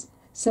bubbles.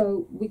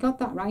 So we got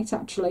that right,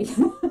 actually.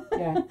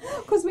 Yeah.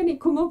 Because when it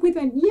come up, we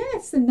went,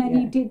 yes. And then Yeah.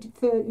 he did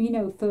for, you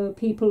know, for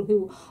people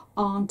who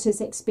aren't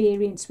as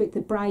experienced with the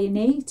Brian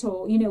 8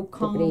 or, you know,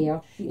 can't. The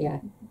brioche, yeah.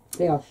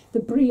 Brioche. The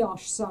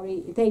brioche,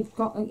 sorry. They've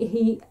got,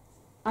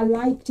 I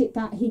liked it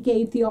that he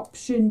gave the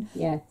option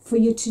Yeah. for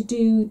you to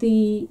do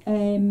the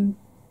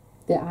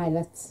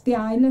eyelets. the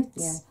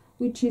eyelets, Yeah.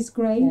 which is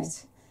great. Yeah.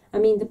 I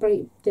mean, the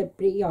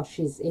brioche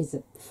is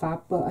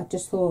fab, but I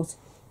just thought,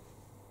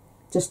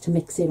 just to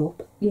mix it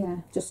up.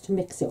 Yeah. Just to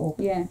mix it up.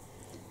 Yeah.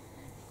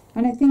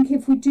 And I think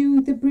if we do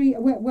the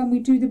when we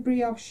do the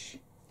brioche,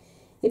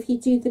 if you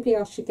do the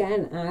brioche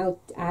again,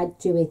 I'd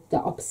do it the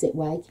opposite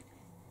way.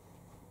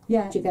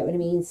 Yeah. Do you get what I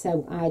mean?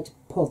 So I'd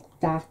put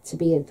that to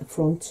be at the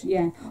front.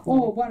 Yeah.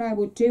 Or what I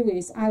would do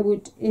is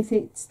if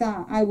it's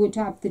that, I would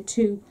have the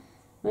two.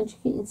 And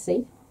you can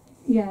see.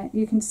 Yeah,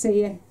 you can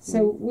see it.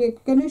 So we're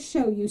going to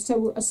show you.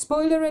 So a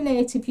spoiler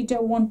alert if you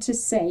don't want to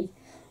see.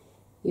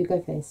 You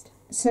go first.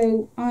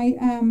 So I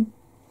am.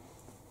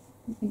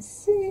 Let me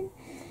see.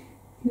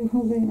 You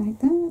hold it like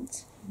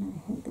that, and I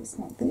hold this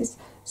like this.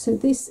 So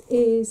this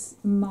is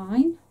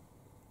mine,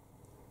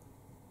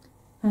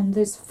 and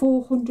there's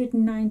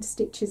 409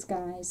 stitches,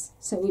 guys.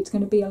 So it's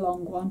going to be a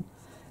long one.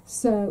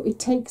 So it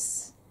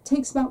takes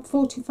about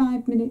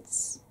 45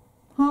 minutes,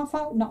 half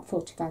hour, not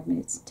 45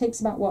 minutes. It takes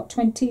about what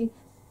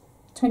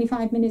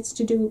 25 minutes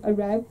to do a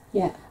row.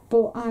 Yeah.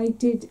 But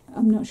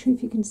I'm not sure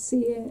if you can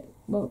see it,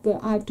 but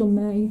I've done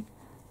my.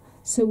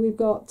 So we've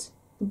got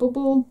the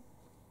bubble,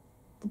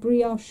 the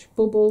brioche,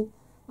 bubble,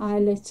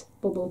 eyelet,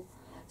 bubble.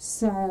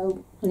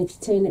 So, and if you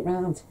turn it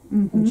round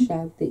and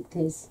show that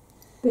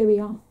there we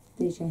are.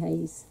 There's your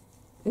haze.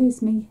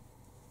 There's me.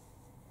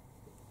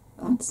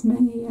 That's my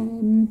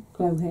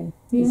glow hair.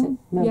 Yeah, Is it?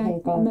 Mohair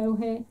glow.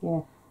 Mohair.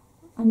 Yeah.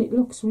 And it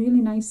looks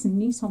really nice and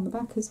neat on the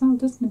back as well,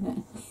 doesn't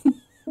it?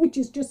 Which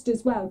is just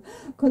as well,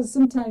 because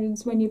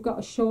sometimes when you've got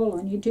a shawl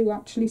on, you do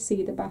actually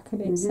see the back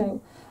of it.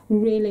 So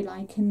I'm really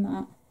liking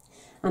that.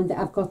 And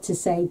I've got to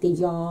say, the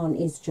yarn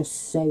is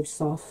just so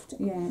soft.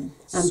 Yeah, and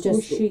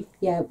squishy.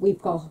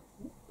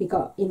 We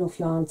got enough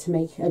yarn to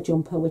make a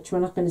jumper, which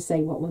we're not going to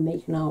say what we're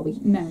making, are we?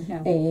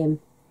 No.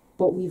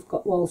 But we've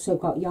also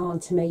got yarn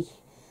to make.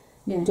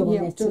 Yeah, to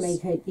make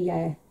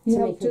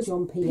a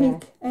jumper.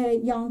 Pick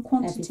yarn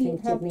quantity.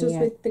 Helped us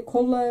with the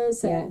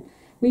colours. And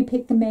we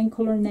picked the main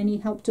colour, and then he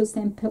helped us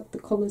then put the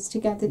colours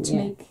together to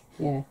make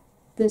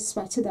the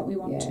sweater that we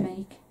want to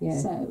make. Yeah.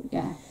 So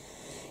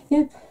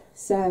Yep.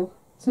 So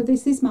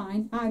this is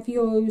mine. I've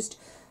used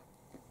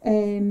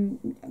my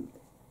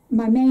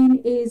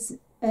main is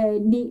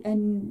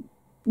Neon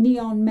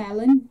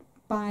Melon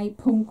by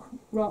Punk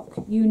Rock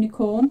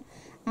Unicorn,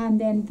 and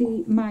then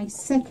my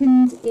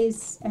second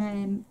is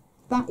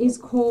that is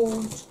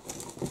called,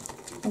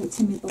 oh, it's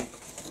in my book.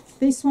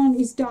 This one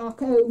is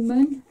Dark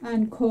Omen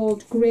and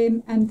called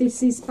Grim, and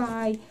this is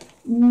by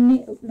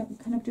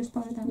can I just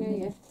borrow that?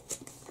 Yeah.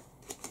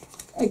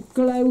 A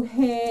Glow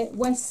Hair,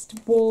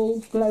 West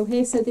Wall Glow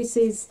Hair. So this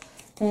is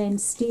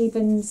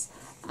Stephen's,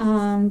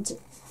 and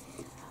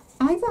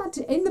I've had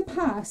in the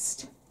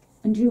past,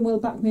 and June will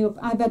back me up,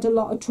 I've had a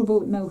lot of trouble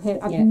with mohair.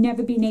 I've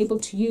never been able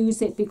to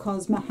use it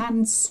because my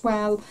hands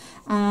swell,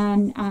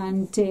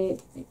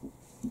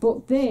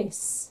 but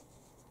this,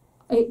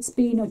 it's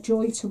been a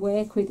joy to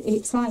work with.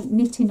 It's like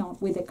knitting on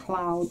with a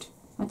cloud.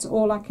 That's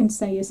all I can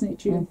say, isn't it,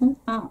 June?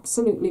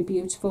 Absolutely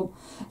beautiful.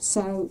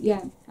 So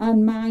yeah,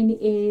 and mine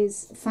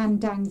is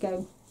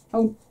Fandango.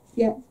 Oh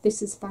yeah,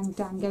 this is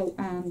Fandango,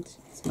 and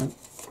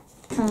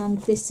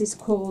this is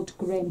called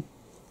Grim.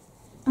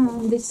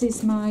 And this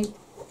is my,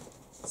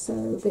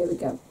 so there we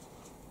go.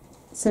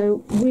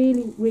 So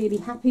really, really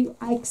happy,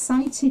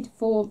 excited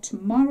for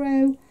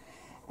tomorrow.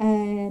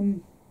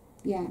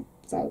 Yeah,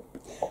 so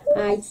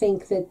I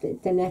think that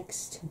the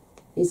next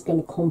is going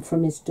to come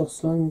from his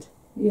dustland.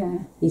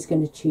 Yeah, he's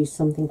going to choose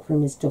something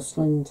from his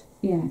dustland.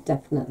 Yeah,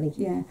 definitely.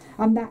 Yeah,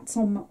 and that's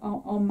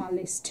on my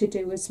list to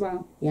do as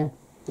well. Yeah.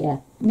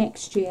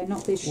 Next year,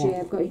 not this year.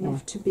 I've got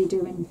enough to be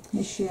doing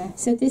this year.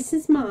 So this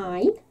is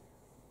mine.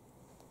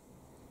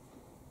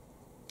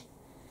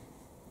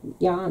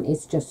 Yarn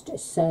is just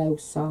so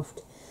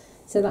soft.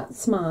 So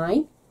that's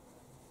mine.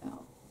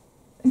 Oh,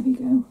 there we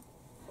go.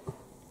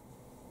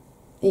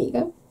 There you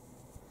go.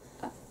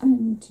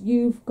 And have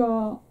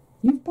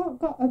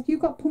you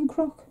got Punk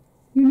Rock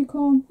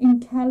Unicorn in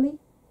Kelly?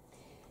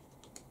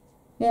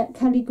 Yeah,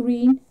 Kelly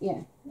Green.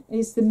 Yeah,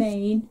 is the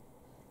main.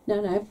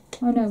 No.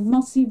 Oh no,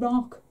 Mossy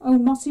Rock. Oh,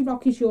 Mossy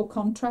Rock is your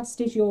contrast,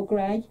 is your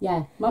grey.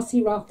 Yeah,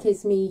 Mossy Rock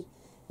is me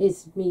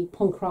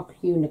Punk Rock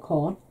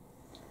Unicorn.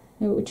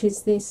 Which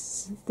is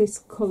this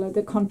colour,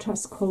 the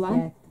contrast colour.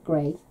 Yeah,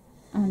 grey.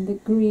 And the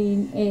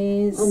green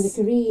is... And the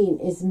green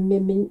is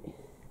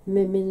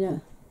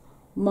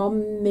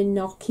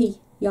Mominoki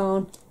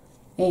yarn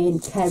in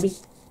Kerry,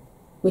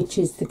 which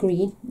is the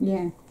green.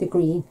 Yeah. The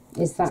green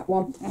is that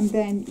one. And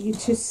then you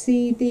just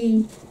see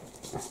the...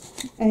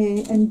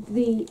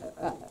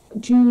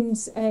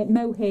 June's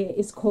mohair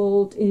is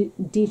called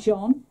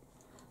Dijon,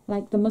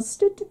 like the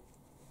mustard.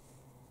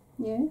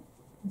 Yeah.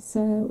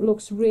 So it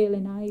looks really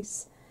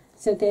nice.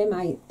 So they're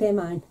mine. They're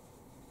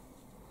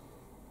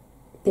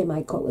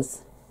my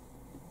colours.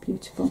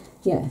 Beautiful.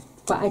 Yeah,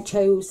 but I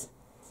chose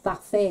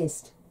that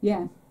first.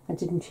 Yeah. I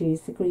didn't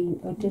choose the green.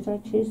 Or did I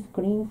choose the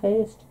green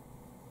first?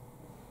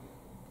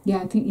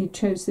 Yeah, I think you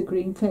chose the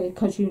green first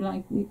because you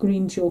like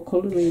green's your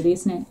colour, really,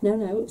 isn't it? No,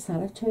 it was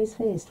that I chose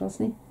first,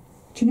 wasn't it?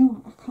 Do you know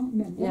what? I can't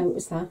remember. No, it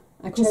was that.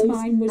 I chose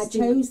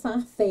chose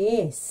that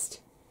first.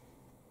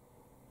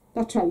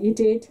 That's right, you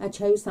did. I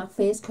chose that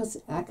first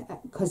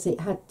because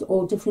it had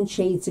all different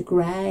shades of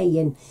grey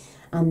and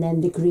then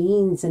the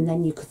greens, and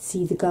then you could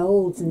see the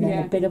golds, and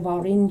then a bit of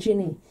orange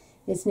in it,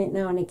 isn't it,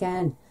 now and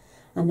again?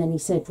 And then he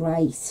said,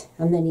 right,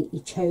 and then he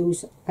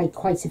chose like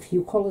quite a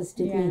few colours,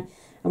 didn't he?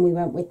 And we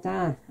went with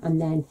that,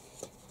 and then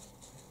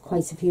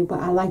quite a few, but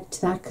I liked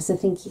that because I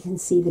think you can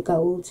see the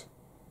gold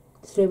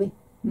through it.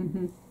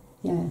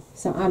 Yeah,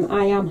 so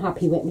I am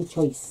happy with my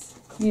choice.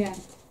 Yeah.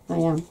 I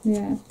am.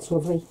 Yeah. It's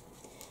lovely.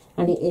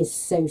 And it is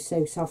so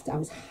soft. I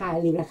would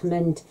highly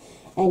recommend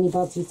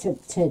anybody to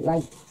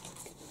like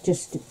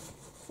just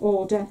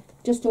order.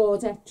 Just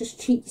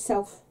treat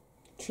yourself.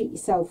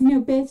 You know,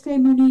 birthday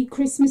money,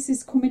 Christmas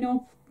is coming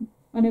up.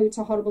 I know it's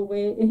a horrible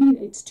way,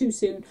 it's too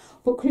soon,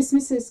 but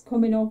Christmas is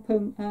coming up,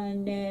 and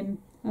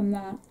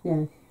that.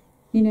 Yeah.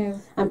 You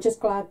know, I'm just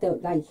glad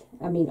that, like,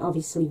 I mean,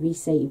 obviously we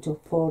saved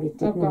up for it,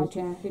 didn't we? Oh God,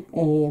 yeah.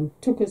 It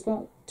took us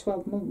about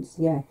 12 months.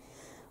 Yeah.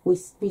 We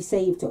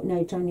saved up,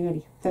 no,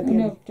 January,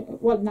 February. No,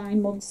 well,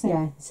 9 months.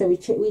 Yeah, so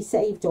we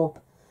saved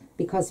up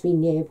because we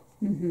knew.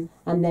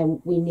 And then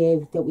we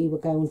knew that we were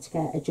going to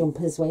get a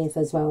jumper's worth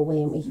as well,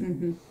 weren't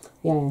we?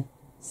 Yeah,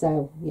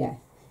 so, yeah.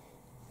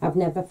 I've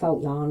never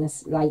felt yarn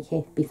like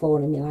it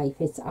before in my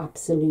life. It's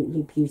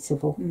absolutely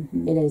beautiful.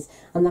 It is.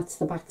 And that's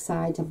the back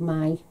side of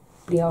my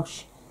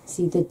brioche.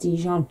 See the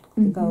Dijon,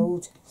 the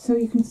gold. So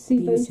you can see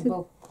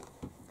beautiful.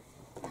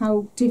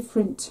 How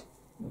different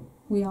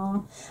we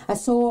are. I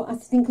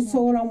think I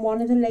saw on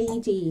one of the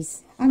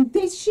ladies. And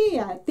this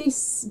year,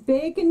 this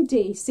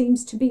burgundy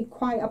seems to be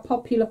quite a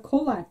popular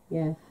colour.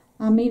 Yeah.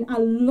 I mean,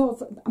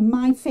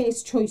 my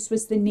first choice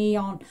was the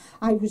neon.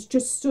 I was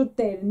just stood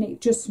there, and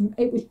it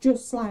was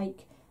just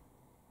like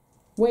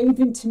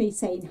waving to me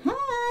saying,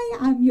 hi,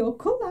 I'm your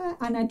colour.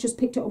 And I just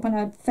picked it up and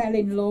I fell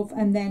in love.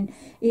 And then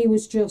it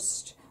was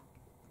just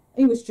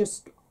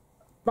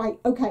right,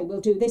 okay,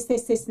 we'll do this,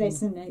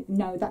 and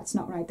no, that's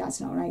not right.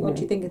 What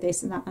do you think of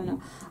this and that?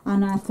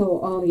 And I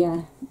thought, oh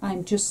yeah,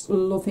 I'm just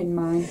loving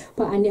mine.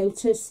 But I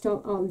noticed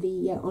on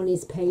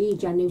his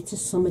page, I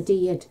noticed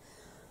somebody had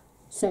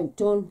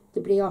done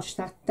the brioche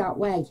that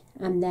way,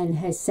 and then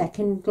her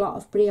second lot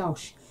of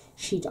brioche,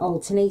 she'd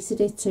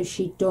alternated it, so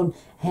she'd done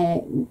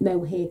her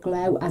mohair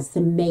glow as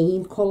the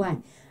main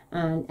colour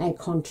and a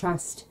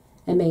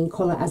main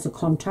colour as a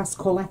contrast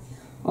colour.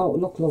 Oh, it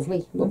looked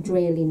lovely, looked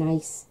really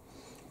nice.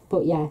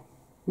 But yeah,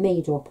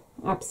 made up,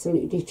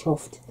 absolutely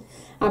chuffed.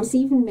 I was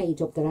even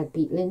made up that I'd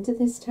beat Linda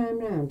this time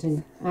round,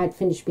 and I'd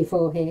finished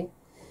before her.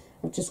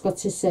 I've just got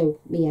to sew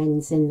my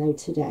ends in though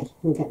today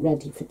and get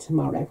ready for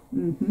tomorrow.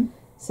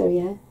 So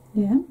yeah.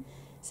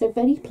 So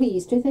very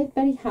pleased with it,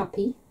 very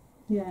happy.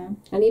 Yeah.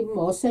 And even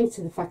more so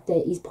to the fact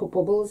that he's put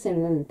bubbles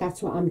in, and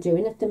that's what I'm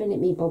doing at the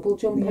minute, me bubble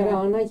jumper,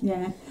 aren't I?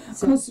 Yeah.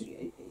 Because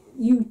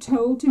you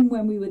told him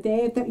when we were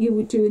there that you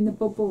were doing the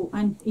bubble,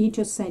 and he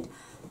just said,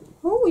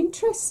 oh,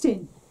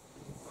 interesting.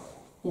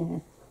 Yeah.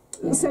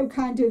 So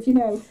kind of, you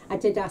know. I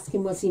did ask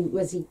him, was he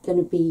going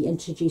to be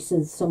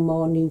introducing some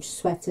more new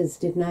sweaters,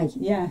 didn't I?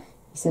 Yeah.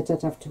 He said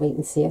I'd have to wait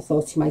and see. I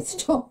thought he might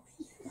stop.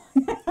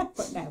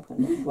 But no.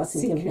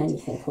 Wasn't giving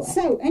anything away.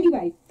 So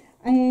anyway,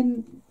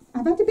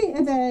 I've had a bit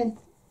of a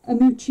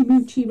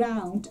moochie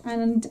round,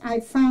 and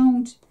I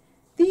found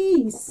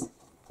these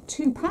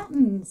two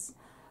patterns,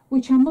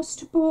 which I must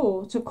have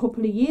bought a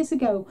couple of years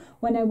ago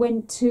when I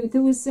went to,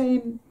 there was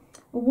a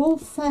wool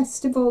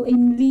festival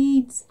in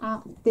Leeds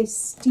at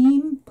this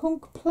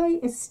steampunk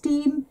place,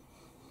 it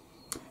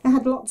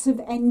had lots of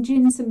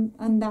engines and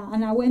that,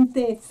 and I went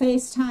there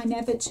first time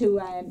ever to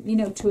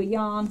to a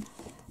yarn,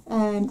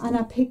 and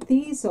I picked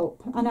these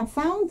up, and I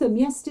found them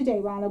yesterday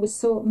while I was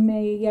sorting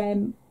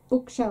my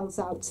bookshelves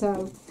out,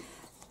 so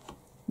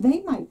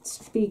they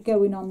might be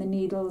going on the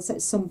needles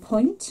at some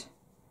point.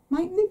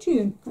 Mightn't they,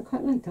 June? I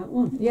quite like that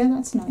one. Yeah,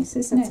 that's nice,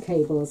 isn't it? That's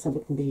cables. I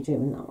wouldn't be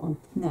doing that one.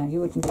 No,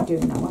 you wouldn't be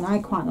doing that one. I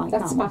quite like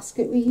that one. That's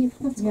basket weave.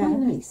 That's quite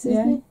nice,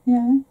 isn't it?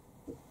 Yeah.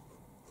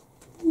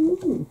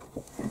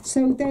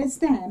 So there's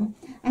them,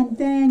 and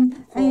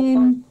then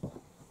it's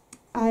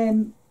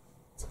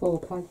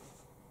 4-ply.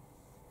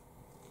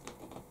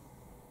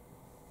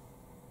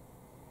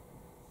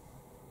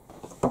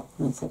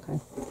 That's okay.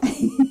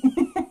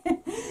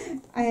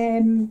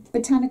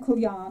 Botanical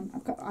yarn.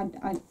 I've got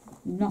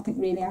nothing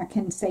really I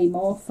can say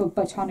more for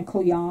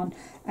botanical yarn.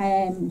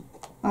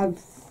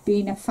 I've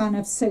been a fan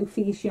of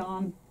Sophie's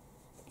yarn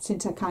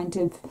since I kind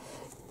of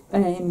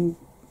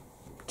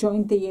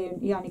joined the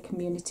yarny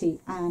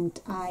community, and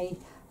I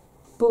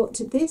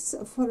bought this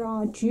for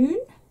our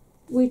June,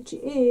 which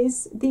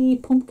is the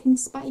pumpkin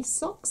spice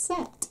sock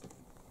set.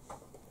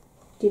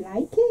 Do you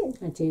like it?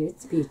 I do,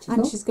 it's beautiful.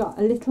 And she's got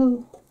a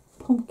little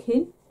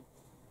pumpkin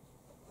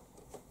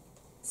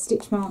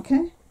stitch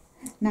marker.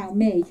 Now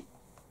me,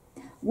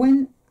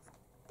 when,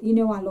 you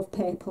know I love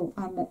purple,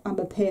 I'm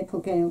a purple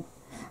girl,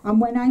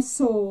 and when I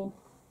saw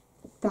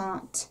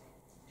that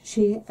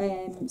she,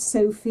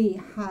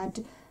 Sophie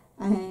had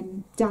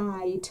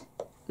dyed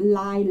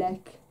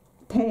lilac,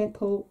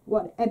 purple,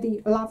 whatever,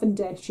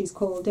 lavender she's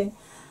called it,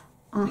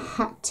 I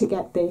had to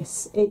get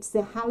this. It's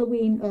the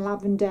Halloween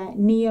lavender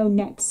neo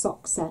neck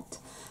sock set,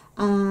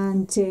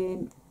 and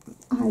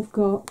I've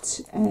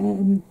got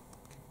a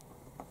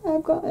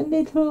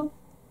little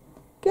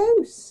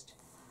ghost,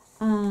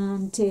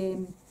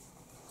 and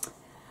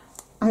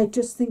I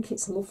just think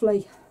it's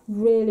lovely,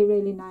 really,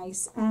 really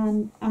nice.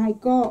 And I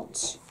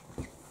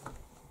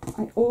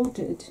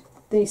ordered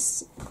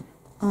this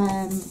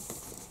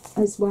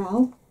as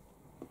well,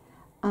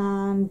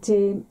 and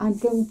I'm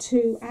going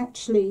to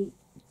actually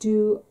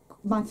do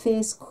my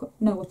first,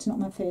 no, it's not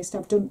my first,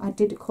 I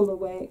did a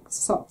colour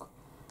sock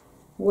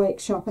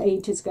workshop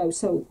ages ago,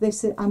 so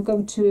this I'm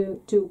going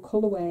to do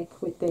colour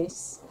work with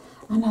this,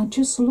 and I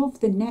just love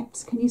the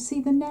neps. Can you see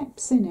the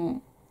neps in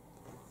it?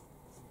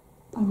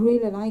 I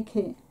really like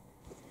it.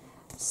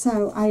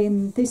 So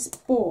this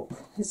book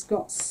has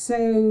got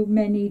so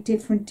many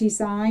different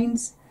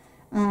designs,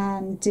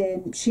 and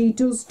she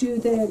does do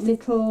the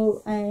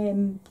little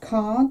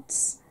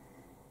cards.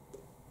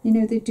 You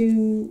know, they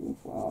do,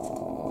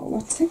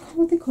 what's it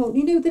called? They call,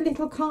 you know, the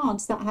little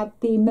cards that have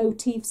the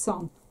motifs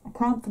on. I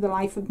can't for the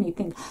life of me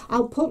think.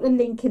 I'll put a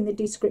link in the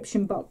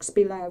description box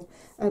below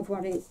of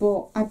what it,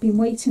 but I've been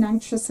waiting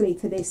anxiously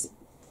for this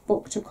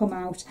book to come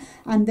out,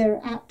 and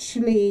they're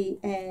actually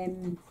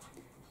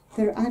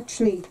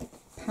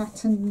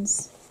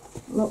patterns.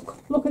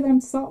 Look at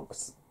them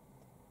socks.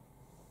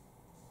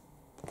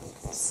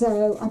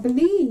 So I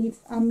believe,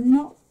 I'm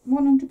not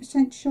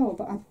 100% sure,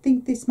 but I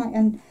think this might,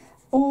 and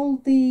all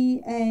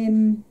the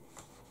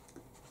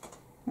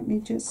let me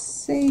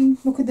just see,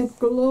 look at the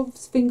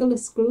gloves,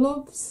 fingerless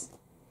gloves.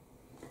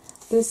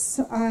 There's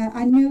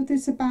I know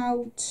there's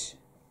about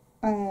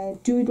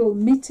doodle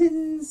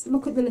mittens.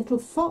 Look at the little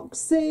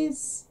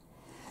foxes.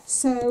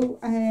 So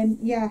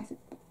yeah,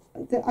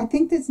 I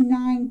think there's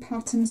 9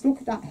 patterns. Look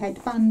at that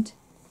headband.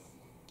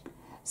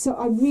 So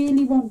I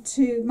really want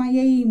to, my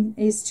aim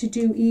is to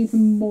do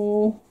even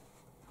more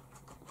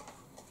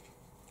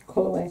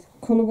colour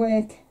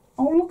work.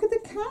 Oh, look at the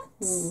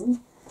cats.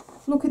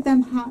 Look at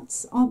them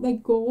hats. Aren't they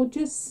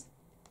gorgeous?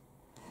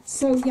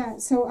 So yeah,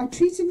 so I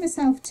treated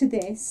myself to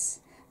this,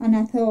 and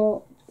I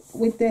thought,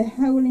 with the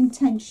whole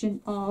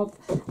intention of,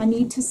 I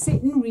need to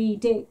sit and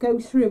read it, go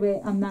through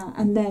it and that,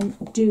 and then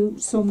do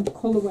some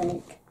colour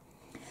work.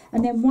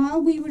 And then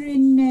while we were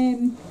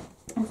in,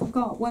 I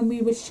forgot when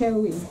we were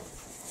showing,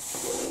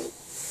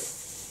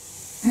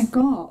 I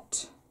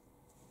got,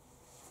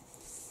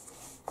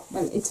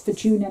 well, it's for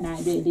June and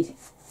I really,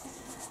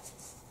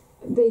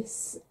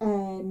 this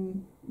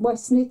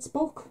West Knits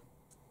book.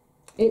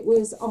 It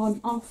was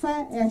on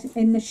offer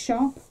in the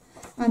shop,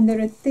 and there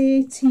are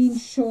 13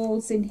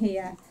 shawls in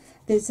here.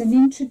 There's an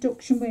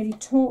introduction where he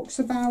talks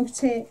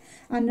about it,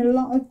 and a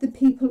lot of the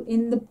people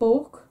in the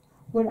book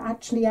were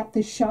actually at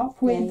the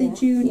shop where the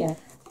June.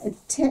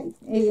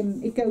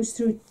 It goes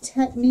through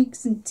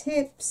techniques and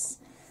tips,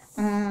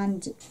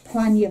 and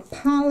plan your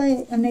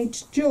palette, and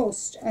it's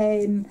just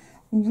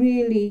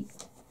really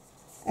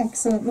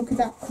excellent. Look at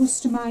that,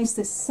 customize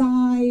the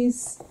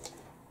size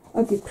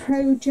of your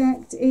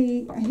project.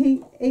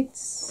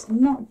 It's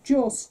not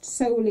just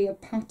solely of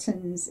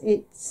patterns,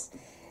 it's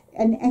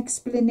an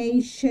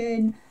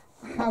explanation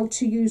how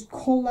to use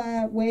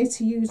colour, where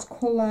to use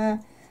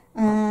colour,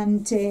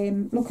 and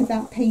look at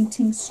that,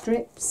 painting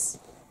strips.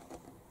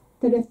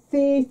 There are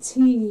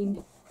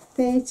 13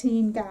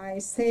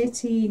 guys,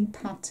 13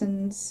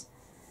 patterns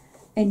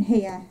in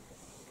here,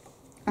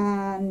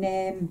 and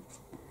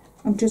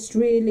I'm just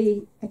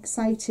really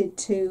excited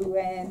to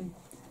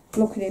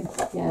look at him.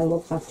 Yeah, I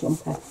love that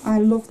jumper. I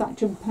love that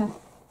jumper.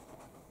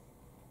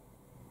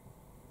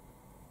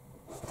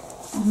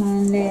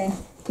 And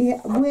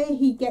yeah, where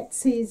he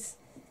gets his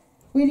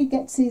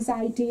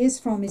ideas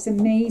from is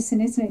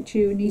amazing, isn't it,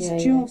 June? He's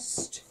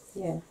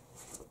yeah.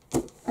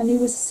 And he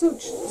was so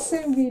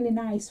really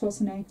nice,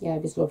 wasn't he? Yeah,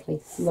 it was lovely,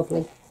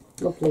 lovely,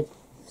 lovely.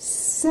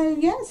 So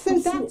yeah, so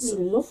that's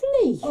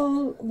lovely.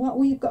 All what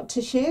we've got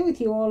to share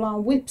with you. All our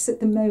whips at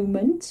the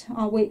moment,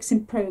 our works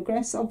in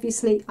progress.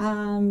 Obviously,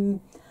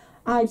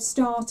 I've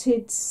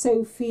started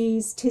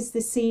Sophie's 'Tis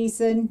the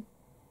Season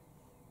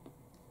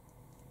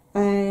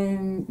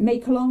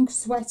make along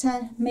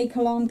sweater, make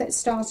along, that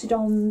started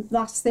on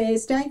last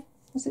Thursday.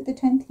 Was it the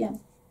 10th? Yeah,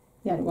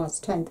 it was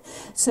 10th.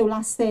 So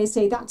last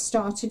Thursday that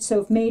started,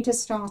 so I've made a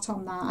start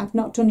on that. I've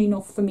not done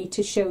enough for me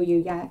to show you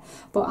yet,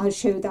 but I'll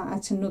show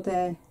that in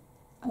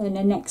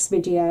the next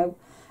video.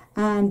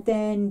 And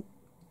then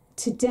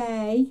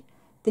today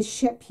the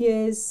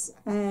Shepier's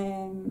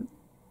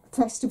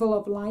Festival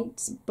of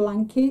Lights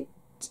blanket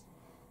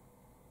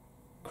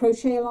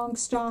crochet along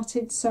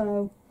started,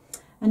 so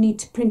I need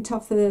to print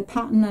off the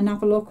pattern and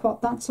have a look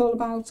what that's all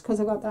about, because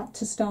I've got that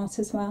to start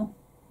as well.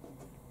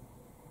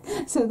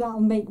 So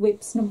that'll make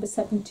whips number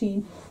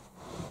 17.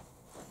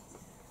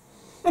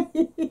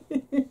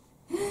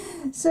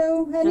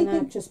 So, anything? And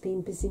I've just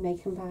been busy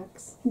making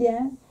bags.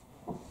 Yeah.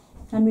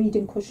 And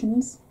reading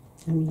cushions.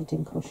 And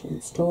reading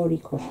cushions. Story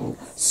cushions.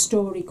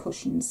 Story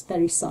cushions.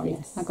 Very sorry.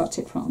 Yes. I got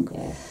it wrong.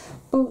 Yeah.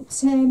 But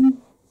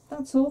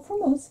that's all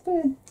from us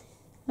for...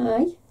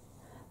 Aye.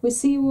 We'll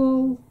see you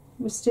all...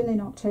 We're still in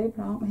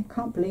October, aren't we? I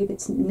can't believe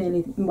it's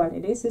nearly... Well,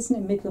 it is, isn't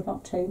it? Middle of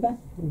October.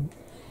 Mm.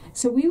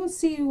 So we will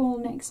see you all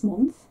next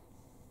month.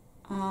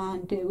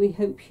 And we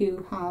hope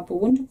you have a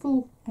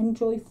wonderful,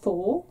 enjoy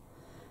fall.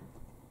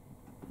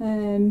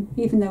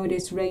 Even though it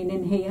is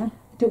raining here.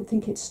 I don't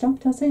think it's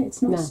stopped, has it?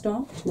 It's not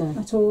stopped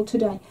at all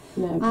today.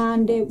 No.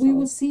 And we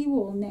will see you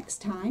all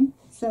next time.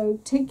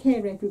 So take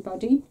care,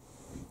 everybody.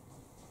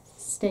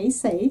 Stay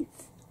safe.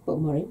 But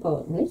more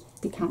importantly,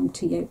 be kind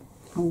to you.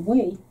 And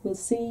we will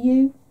see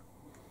you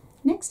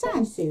next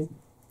time. soon.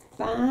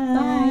 Bye.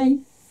 Bye.